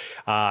mobility.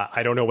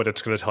 I don't know what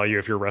it's going to tell you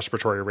if your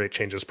respiratory rate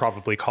changes.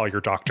 Probably call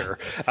your doctor.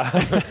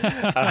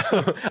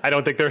 I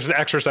don't think there's an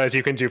exercise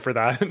you can do for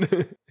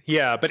that.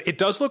 Yeah, but it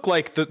does look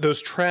like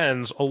those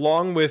trends,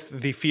 along with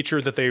the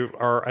feature that they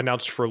are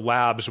announced for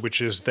labs,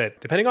 which is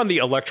that depending on the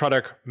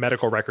electronic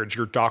medical records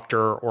your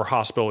doctor or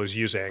hospital is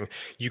using,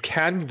 you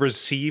can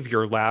receive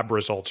your lab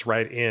results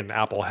right in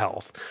Apple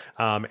Health.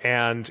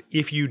 And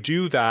if you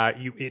do that,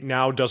 it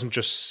now doesn't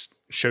just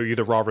show you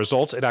the raw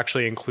results. It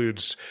actually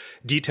includes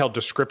detailed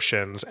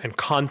descriptions and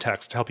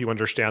context to help you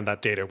understand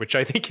that data, which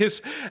I think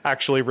is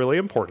actually really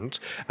important,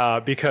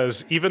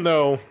 because even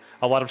though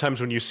a lot of times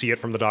when you see it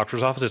from the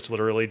doctor's office, it's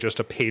literally just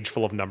a page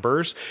full of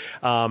numbers.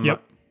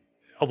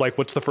 Like,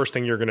 what's the first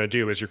thing you're going to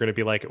do is you're going to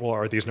be like, well,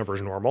 are these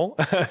numbers normal?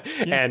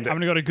 And I'm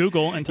going to go to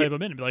Google and type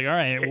them in and be like, all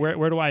right,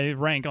 where do I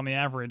rank on the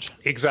average?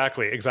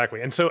 Exactly.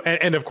 And so,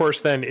 and of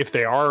course, then if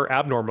they are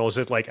abnormal, is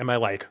it like, am I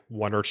like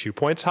 1 or 2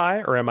 points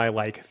high, or am I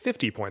like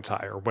 50 points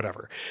high, or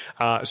whatever?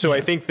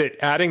 I think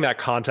that adding that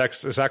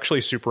context is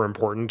actually super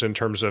important in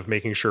terms of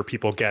making sure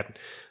people get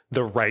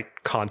the right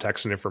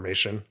context and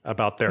information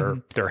about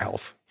their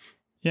health.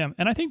 Yeah,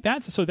 and I think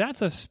that's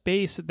a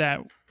space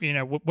that,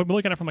 when we're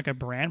looking at it from like a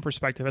brand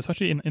perspective,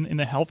 especially in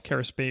the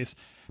healthcare space,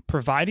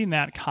 providing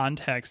that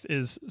context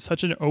is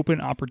such an open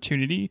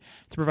opportunity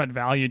to provide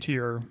value to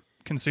your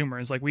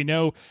consumers. Like, we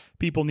know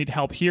people need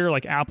help here,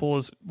 like Apple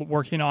is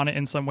working on it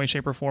in some way,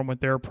 shape, or form with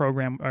their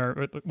program,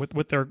 or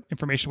with their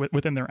information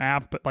within their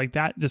app. But like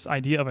that, just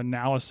idea of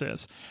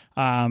analysis,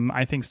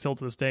 I think still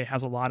to this day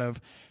has a lot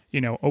of,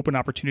 open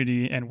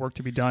opportunity and work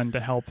to be done to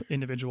help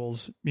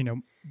individuals,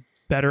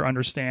 better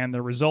understand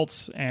their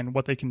results and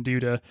what they can do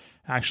to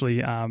actually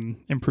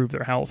improve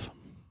their health.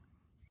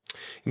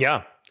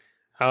 Yeah.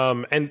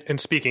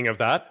 And speaking of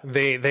that,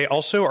 they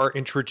also are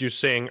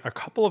introducing a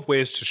couple of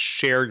ways to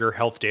share your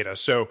health data.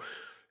 So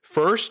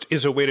first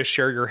is a way to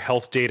share your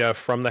health data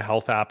from the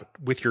health app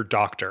with your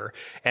doctor.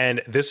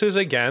 And this is,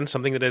 again,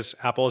 something that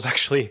Apple has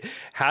actually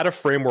had a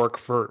framework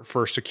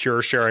for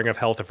secure sharing of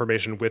health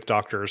information with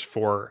doctors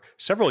for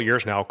several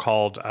years now,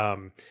 called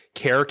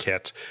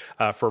CareKit,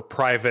 for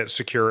private,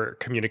 secure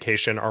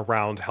communication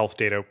around health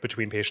data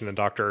between patient and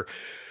doctor.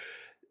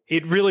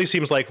 It really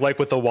seems like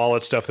with the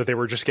wallet stuff, that they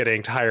were just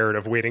getting tired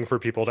of waiting for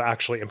people to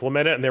actually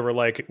implement it. And they were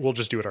like, we'll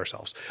just do it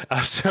ourselves.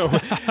 So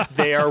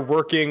they are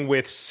working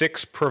with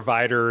 6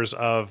 providers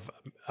of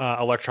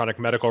electronic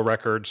medical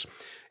records.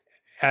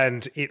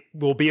 And it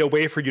will be a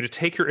way for you to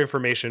take your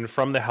information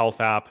from the health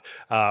app,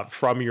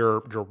 from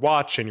your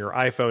watch and your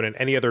iPhone and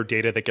any other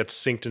data that gets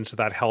synced into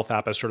that health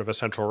app as sort of a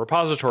central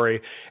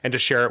repository, and to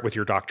share it with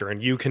your doctor.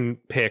 And you can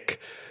pick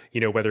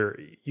whether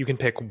you can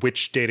pick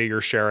which data you're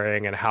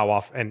sharing and how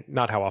often, and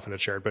not how often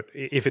it's shared, but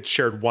if it's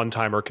shared one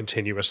time or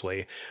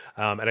continuously.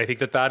 And I think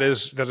that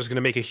is going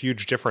to make a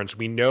huge difference.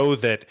 We know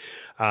that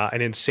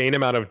an insane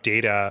amount of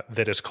data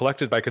that is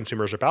collected by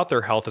consumers about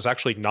their health is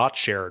actually not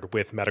shared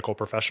with medical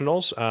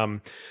professionals,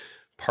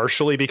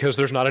 partially because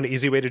there's not an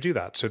easy way to do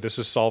that. So this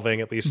is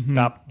solving at least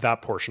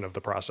that portion of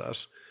the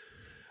process.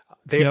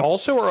 They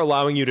also are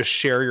allowing you to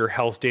share your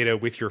health data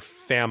with your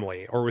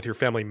family or with your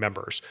family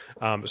members.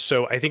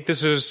 So I think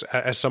this is,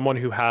 as someone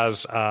who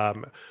has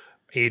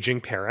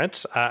aging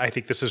parents, I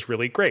think this is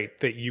really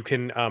great that you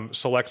can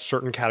select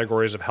certain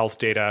categories of health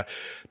data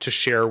to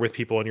share with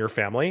people in your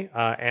family,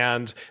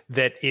 and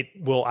that it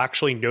will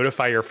actually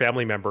notify your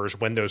family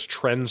members when those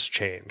trends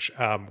change,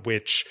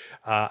 which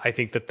I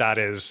think that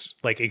is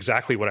like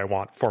exactly what I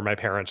want for my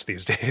parents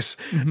these days.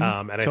 And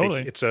I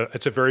think it's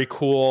a very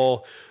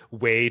cool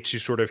way to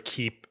sort of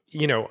keep,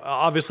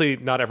 obviously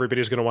not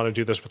everybody's going to want to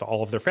do this with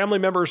all of their family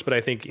members, but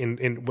I think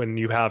in when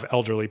you have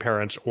elderly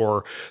parents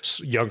or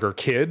younger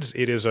kids,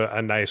 it is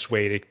a nice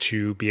way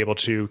to be able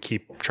to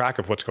keep track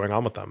of what's going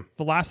on with them.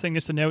 The last thing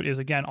just to note is,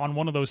 again, on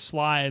one of those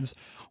slides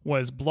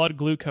was blood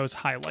glucose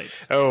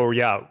highlights. Oh,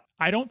 yeah.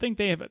 I don't think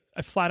they have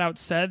flat out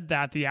said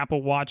that the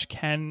Apple Watch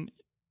can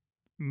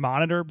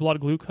monitor blood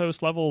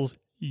glucose levels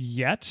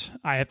yet.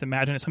 I have to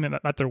imagine it's something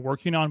that they're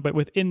working on, but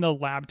within the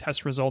lab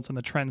test results in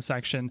the trend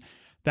section,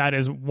 that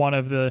is one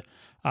of the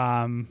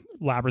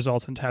lab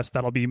results and tests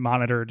that'll be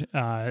monitored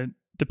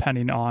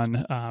depending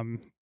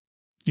on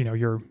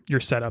your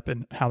setup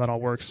and how that all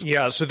works.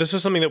 Yeah, so this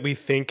is something that we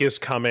think is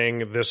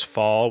coming this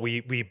fall.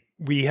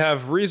 We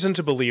have reason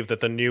to believe that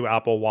the new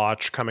Apple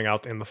Watch coming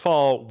out in the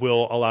fall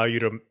will allow you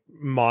to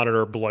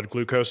monitor blood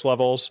glucose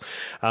levels,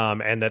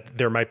 and that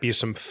there might be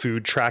some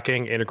food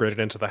tracking integrated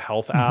into the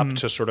health app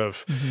to sort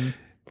of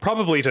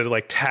probably to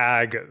like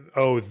tag,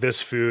 oh,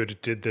 this food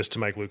did this to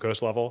my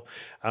glucose level.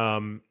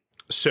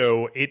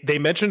 So they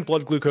mentioned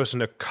blood glucose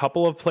in a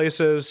couple of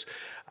places.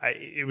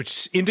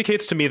 Which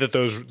indicates to me that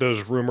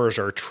those rumors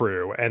are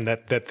true, and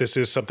that this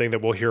is something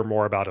that we'll hear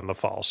more about in the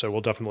fall. So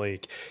we'll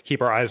definitely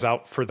keep our eyes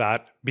out for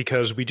that,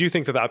 because we do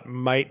think that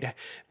might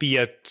be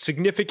a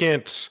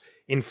significant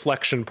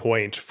inflection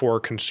point for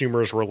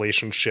consumers'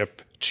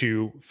 relationship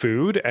to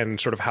food and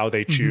sort of how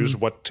they choose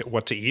what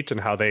to eat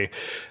and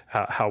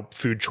how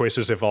food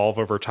choices evolve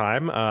over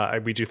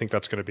time. We do think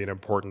that's going to be an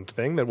important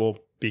thing that will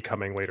be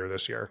coming later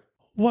this year.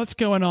 What's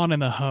going on in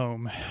the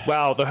home?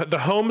 Wow, the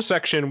home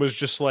section was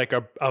just like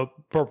a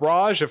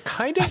barrage of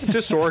kind of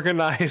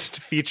disorganized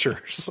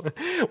features,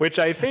 which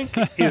I think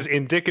is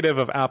indicative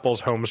of Apple's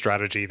home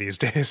strategy these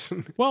days.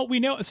 Well, we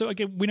know,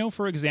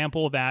 for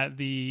example, that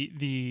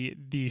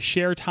the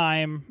share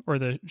time or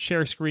the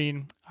share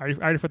screen, I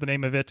already put the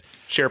name of it.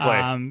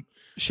 SharePlay.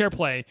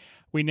 SharePlay.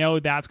 We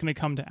know that's going to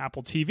come to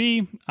Apple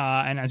TV.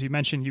 And as you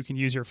mentioned, you can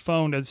use your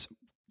phone as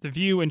the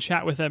view and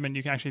chat with them, and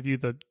you can actually view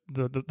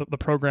the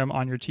program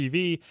on your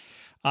TV.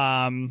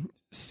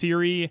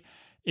 Siri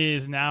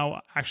is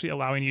now actually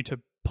allowing you to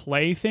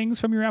play things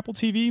from your Apple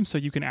TV, so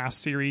you can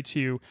ask Siri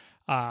to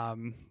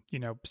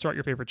start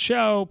your favorite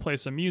show, play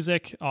some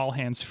music, all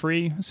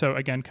hands-free. So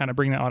again, kind of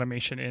bringing that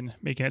automation in,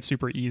 making it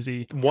super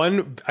easy.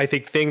 One, I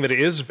think, thing that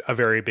is a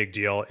very big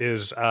deal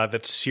is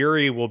that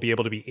Siri will be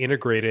able to be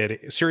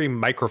integrated, Siri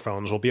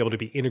microphones will be able to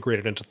be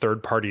integrated into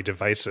third-party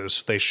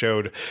devices. They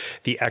showed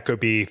the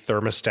Ecobee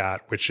thermostat,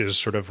 which is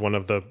sort of one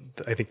of the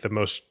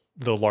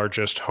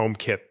largest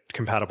HomeKit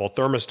compatible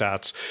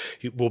thermostats.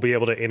 You will be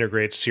able to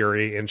integrate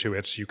Siri into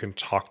it so you can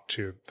talk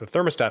to the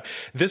thermostat.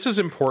 This is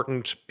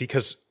important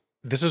because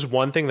this is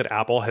one thing that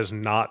Apple has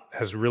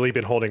really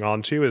been holding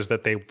on to, is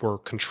that they were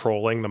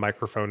controlling the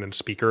microphone and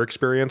speaker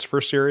experience for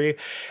Siri.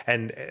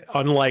 And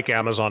unlike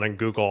Amazon and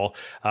Google,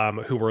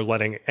 who were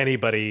letting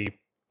anybody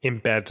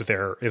embed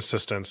their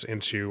assistants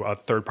into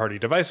third-party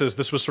devices,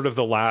 this was sort of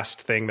the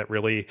last thing that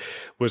really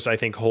was, I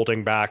think,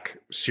 holding back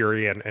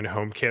Siri and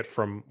HomeKit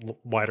from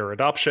wider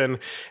adoption.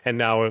 And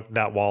now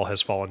that wall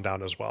has fallen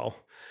down as well.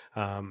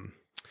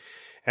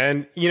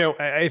 And,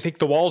 I think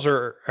the walls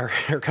are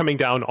coming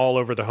down all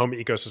over the home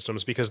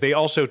ecosystems, because they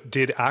also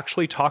did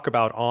actually talk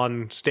about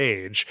on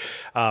stage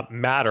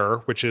Matter,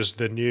 which is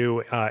the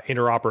new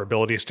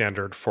interoperability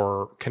standard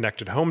for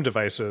connected home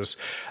devices.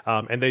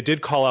 And they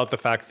did call out the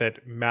fact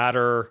that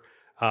Matter,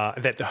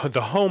 that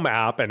the Home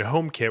app and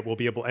HomeKit will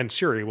be able, and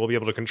Siri will be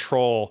able to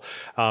control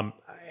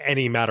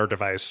any Matter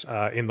device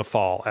in the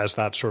fall, as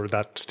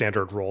that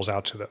standard rolls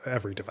out to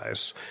every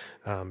device.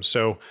 It's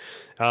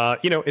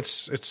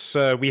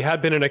we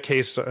had been in a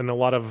case in a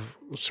lot of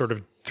sort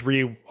of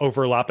 3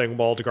 overlapping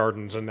walled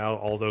gardens, and now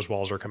all those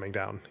walls are coming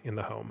down in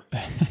the home.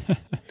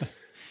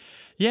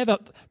 Yeah,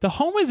 the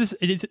home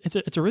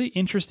it's a really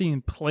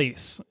interesting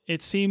place.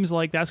 It seems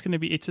like that's going to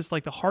be, it's just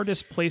like the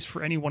hardest place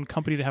for any one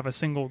company to have a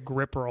single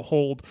grip or a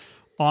hold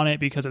on it,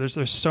 because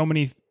there's so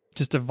many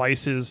just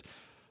devices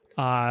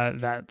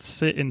that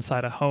sit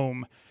inside a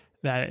home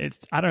that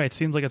it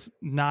seems like it's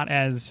not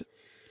as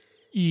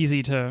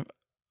easy to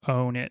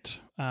own it.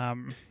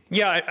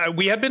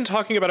 We had been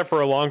talking about it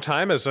for a long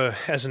time as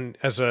an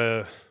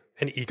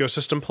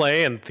ecosystem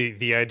play, and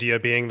the idea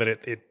being that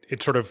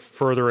it sort of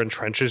further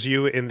entrenches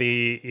you in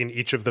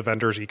each of the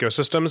vendors'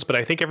 ecosystems. But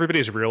I think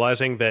everybody's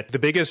realizing that the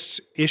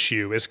biggest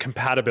issue is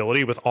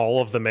compatibility with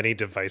all of the many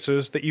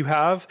devices that you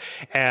have,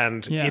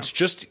 and it's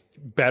just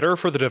better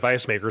for the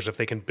device makers if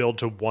they can build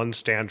to one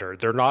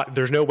standard.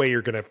 There's no way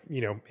you're going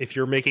to, if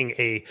you're making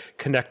a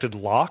connected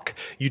lock,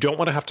 you don't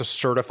want to have to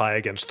certify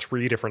against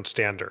 3 different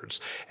standards.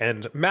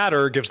 And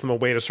Matter gives them a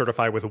way to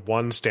certify with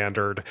one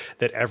standard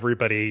that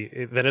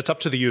then it's up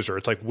to the user.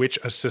 It's like, which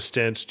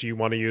assistant do you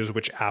want to use?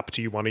 Which app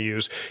do you want to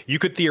use? You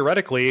could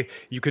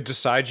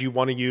decide you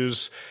want to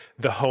use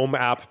the Home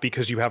app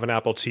because you have an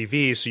Apple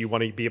TV, so you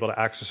want to be able to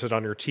access it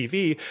on your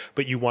TV,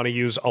 but you want to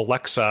use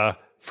Alexa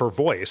for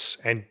voice.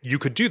 And you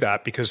could do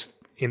that because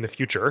in the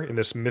future, in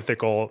this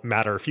mythical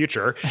Matter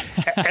future,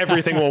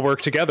 everything will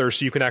work together,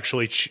 so you can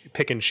actually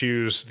pick and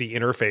choose the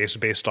interface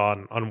based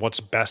on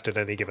what's best at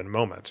any given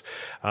moment.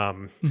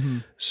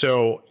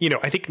 So,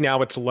 I think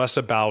now it's less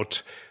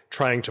about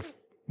trying to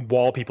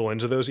wall people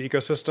into those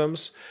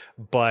ecosystems,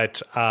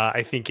 but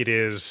I think it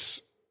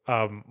is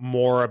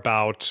more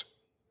about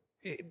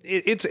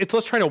it's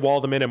less trying to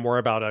wall them in and more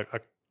about a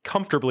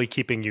comfortably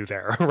keeping you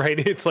there, right?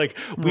 It's like,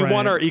 we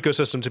want our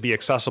ecosystem to be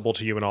accessible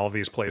to you in all of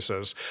these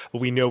places, but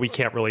we know we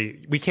can't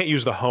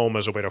use the home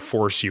as a way to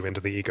force you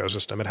into the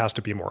ecosystem. It has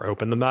to be more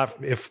open than that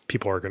if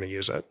people are going to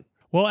use it.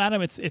 Well,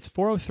 Adam, it's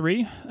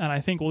 4:03, and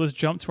I think we'll just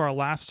jump to our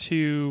last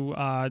 2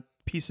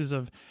 pieces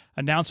of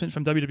announcement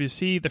from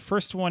WWDC. The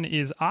first one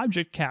is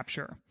object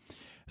capture.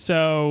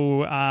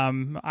 So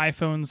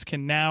iPhones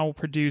can now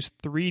produce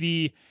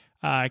 3D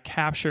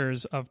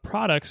captures of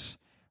products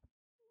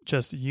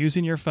just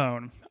using your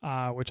phone,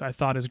 which I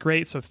thought is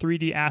great. So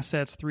 3D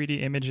assets,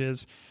 3D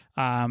images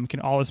can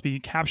always be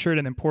captured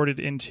and imported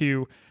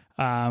into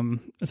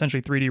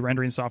essentially 3D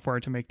rendering software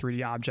to make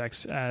 3D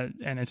objects.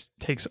 And it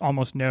takes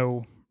almost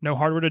no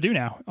hardware to do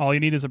now. All you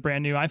need is a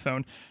brand new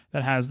iPhone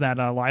that has that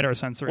LiDAR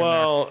sensor in there.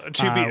 Well,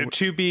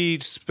 to be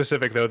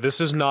specific, though,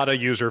 this is not a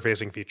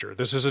user-facing feature.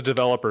 This is a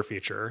developer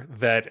feature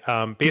that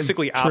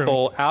basically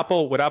what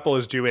Apple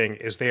is doing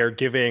is they are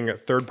giving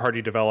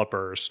third-party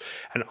developers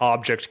an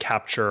object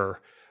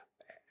capture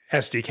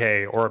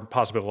SDK or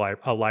possibly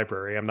a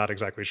library. I'm not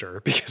exactly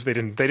sure because they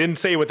didn't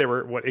say what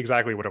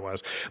exactly what it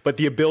was, but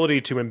the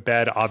ability to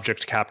embed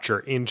object capture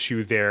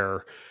into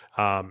their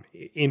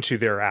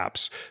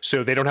apps.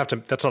 So they don't have to,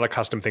 that's not a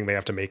custom thing they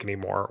have to make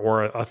anymore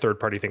or a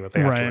third-party thing that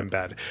they have to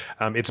embed.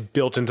 It's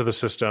built into the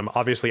system.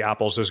 Obviously,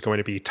 Apple's is going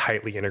to be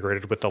tightly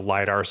integrated with the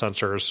LiDAR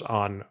sensors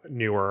on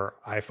newer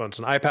iPhones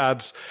and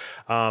iPads.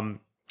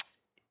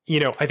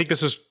 I think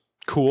this is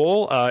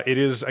cool. It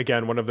is,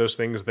 again, one of those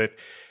things that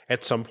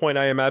at some point,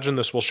 I imagine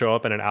this will show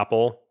up in an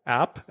Apple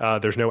app.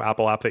 There's no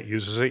Apple app that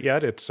uses it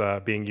yet. It's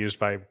being used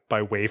by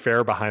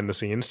Wayfair behind the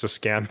scenes to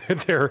scan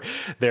their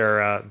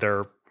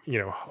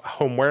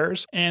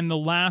homewares. And the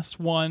last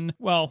one,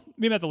 well,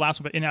 maybe not the last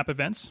one, but in-app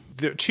events.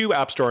 The two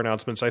App Store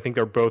announcements, I think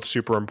they're both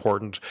super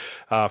important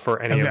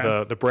for any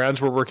of the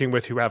brands we're working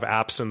with who have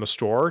apps in the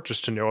store,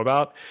 just to know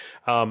about.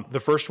 The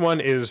first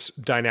one is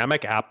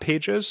dynamic app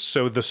pages.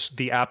 So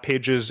the app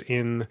pages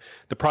in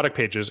the product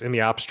pages in the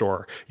App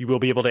Store, you will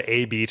be able to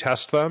A/B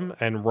test them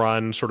and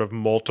run sort of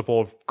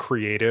multiple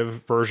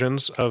creative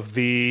versions of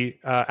the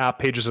app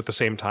pages at the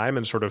same time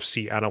and sort of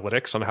see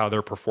analytics on how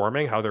they're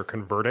performing, how they're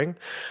converting.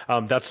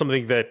 That's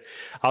something that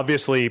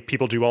obviously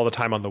people do all the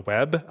time on the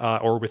web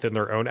or within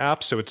their own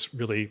apps. So it's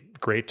really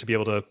great to be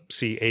able to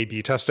see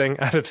A/B testing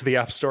added to the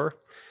App Store.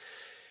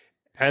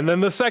 And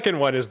then the second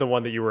one is the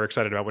one that you were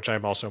excited about, which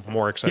I'm also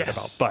more excited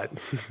about. But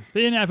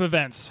the in-app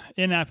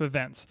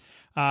events,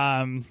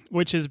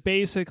 which is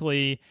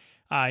basically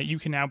you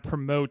can now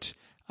promote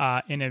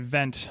an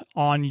event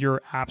on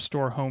your App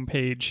Store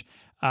homepage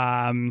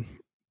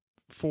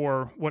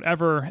for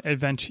whatever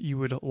event you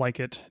would like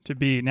it to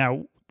be.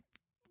 Now,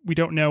 we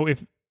don't know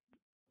if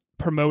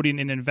promoting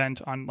an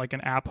event on like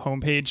an app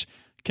homepage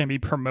can be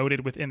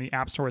promoted within the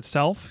App Store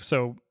itself.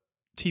 So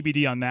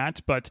TBD on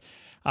that, but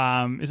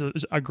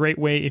is a great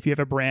way if you have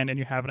a brand and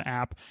you have an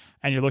app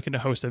and you're looking to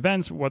host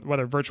events,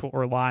 whether virtual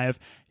or live,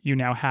 you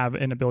now have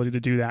an ability to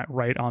do that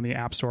right on the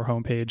App Store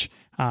homepage,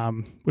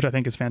 which I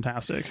think is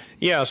fantastic.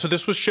 Yeah, so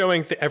this was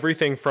showing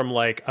everything from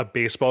like a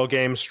baseball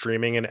game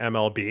streaming in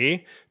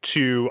MLB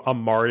to a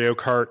Mario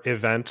Kart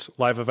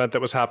live event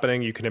that was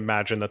happening. You can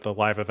imagine that the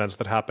live events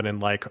that happen in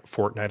like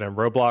Fortnite and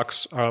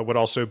Roblox would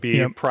also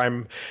be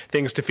prime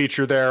things to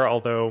feature there,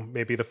 although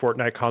maybe the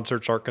Fortnite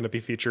concerts aren't going to be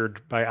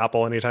featured by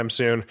Apple anytime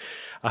soon.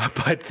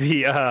 But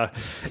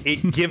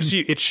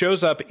it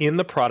shows up in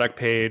the product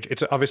page.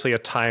 It's obviously a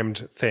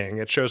timed thing.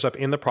 It shows up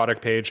in the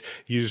product page.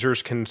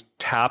 Users can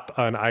tap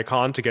an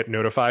icon to get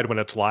notified when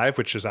it's live,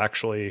 which is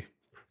actually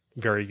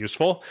very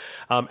useful.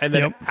 And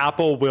then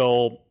Apple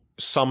will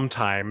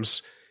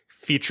sometimes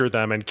feature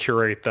them and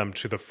curate them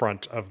to the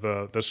front of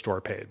the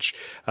store page.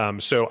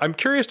 So I'm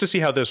curious to see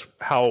how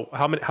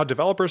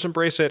developers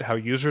embrace it, how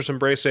users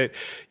embrace it.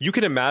 You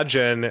can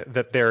imagine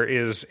that there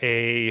is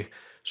a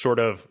sort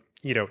of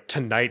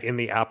tonight in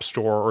the App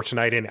Store or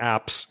tonight in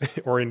apps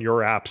or in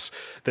your apps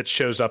that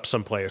shows up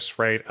someplace,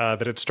 right?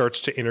 That it starts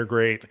to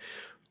integrate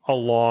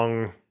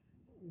along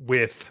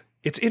with.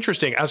 It's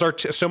interesting as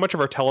so much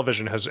of our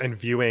television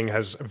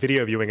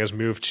video viewing has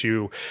moved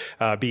to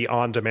be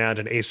on demand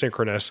and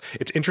asynchronous.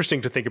 It's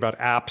interesting to think about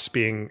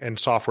apps and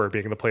software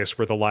being the place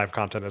where the live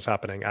content is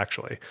happening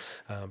actually.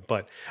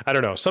 But I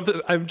don't know,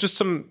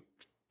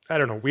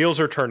 wheels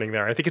are turning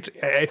there. I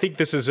think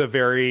this is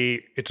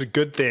it's a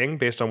good thing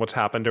based on what's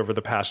happened over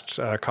the past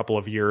couple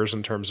of years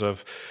in terms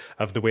of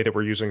the way that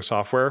we're using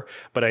software.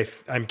 But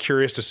I'm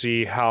curious to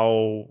see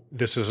how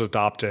this is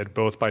adopted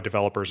both by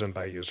developers and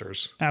by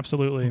users.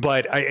 Absolutely.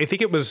 But I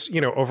think it was,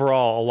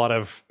 overall a lot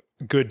of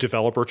good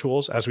developer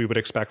tools as we would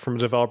expect from a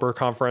developer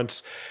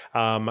conference.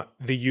 The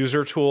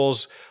user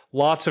tools,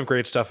 lots of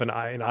great stuff in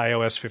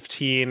iOS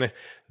 15.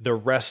 The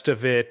rest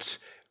of it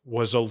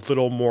was a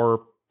little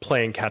more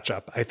playing catch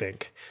up, I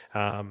think.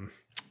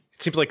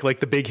 It seems like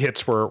the big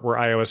hits were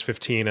iOS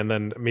 15 and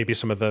then maybe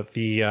some of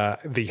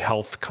the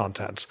health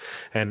content.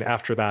 And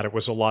after that, it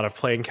was a lot of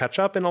playing catch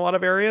up in a lot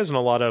of areas and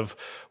a lot of,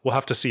 we'll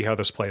have to see how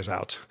this plays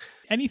out.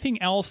 Anything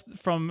else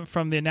from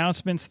the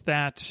announcements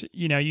that,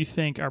 you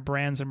think our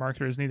brands and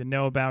marketers need to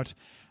know about?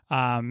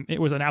 It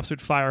was an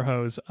absolute fire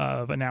hose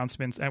of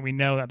announcements, and we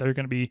know that there are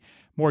going to be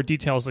more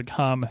details to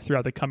come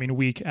throughout the coming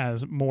week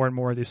as more and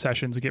more of these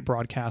sessions get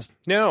broadcast.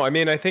 No, I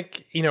mean, I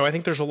think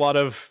there's a lot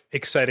of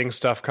exciting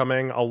stuff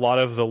coming. A lot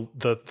of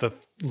the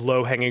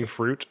low-hanging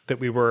fruit that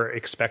we were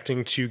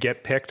expecting to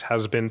get picked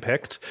has been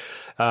picked.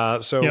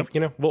 So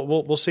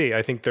we'll see.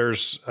 I think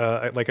there's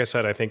like I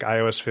said, I think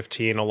iOS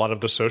 15, a lot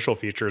of the social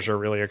features are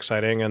really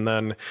exciting, and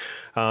then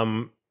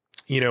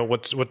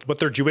what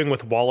they're doing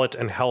with Wallet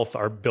and Health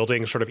are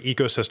building sort of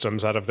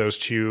ecosystems out of those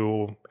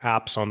two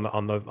apps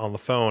on the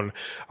phone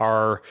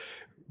are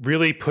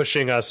really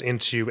pushing us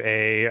into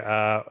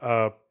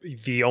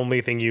the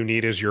only thing you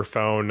need is your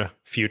phone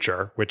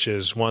future, which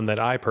is one that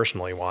I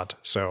personally want.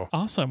 So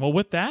awesome. Well,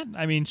 with that,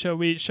 I mean, shall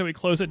we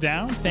close it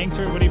down? Thanks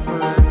everybody for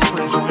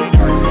joining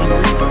our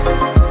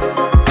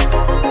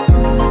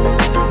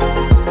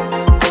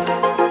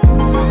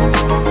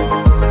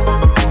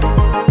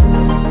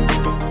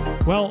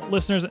Well,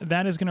 listeners,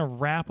 that is going to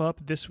wrap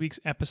up this week's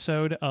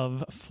episode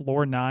of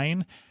Floor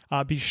 9.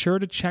 Be sure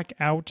to check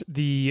out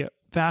the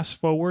Fast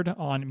Forward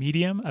on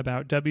Medium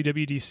about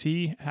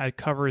WWDC. It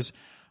covers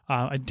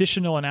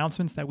additional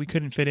announcements that we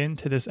couldn't fit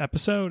into this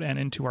episode and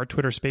into our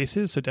Twitter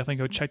Spaces, so definitely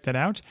go check that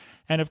out.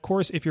 And of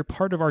course, if you're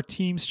part of our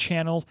team's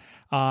channel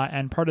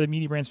and part of the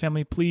Media Brands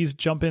family, please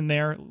jump in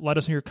there. Let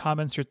us know your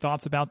comments, your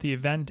thoughts about the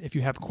event. If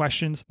you have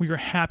questions, we are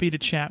happy to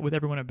chat with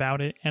everyone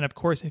about it. And of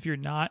course, if you're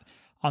not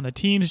on the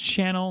Teams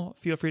channel,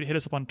 feel free to hit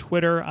us up on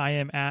Twitter. I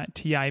am at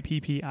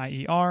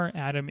TIPPIER.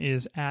 Adam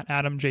is at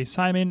Adam J.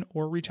 Simon,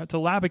 or reach out to the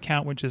Lab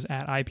account, which is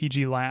at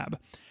IPG Lab.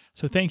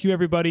 So thank you,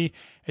 everybody.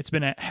 It's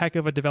been a heck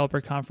of a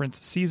developer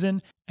conference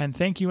season. And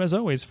thank you, as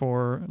always,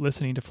 for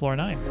listening to Floor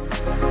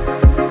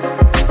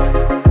 9.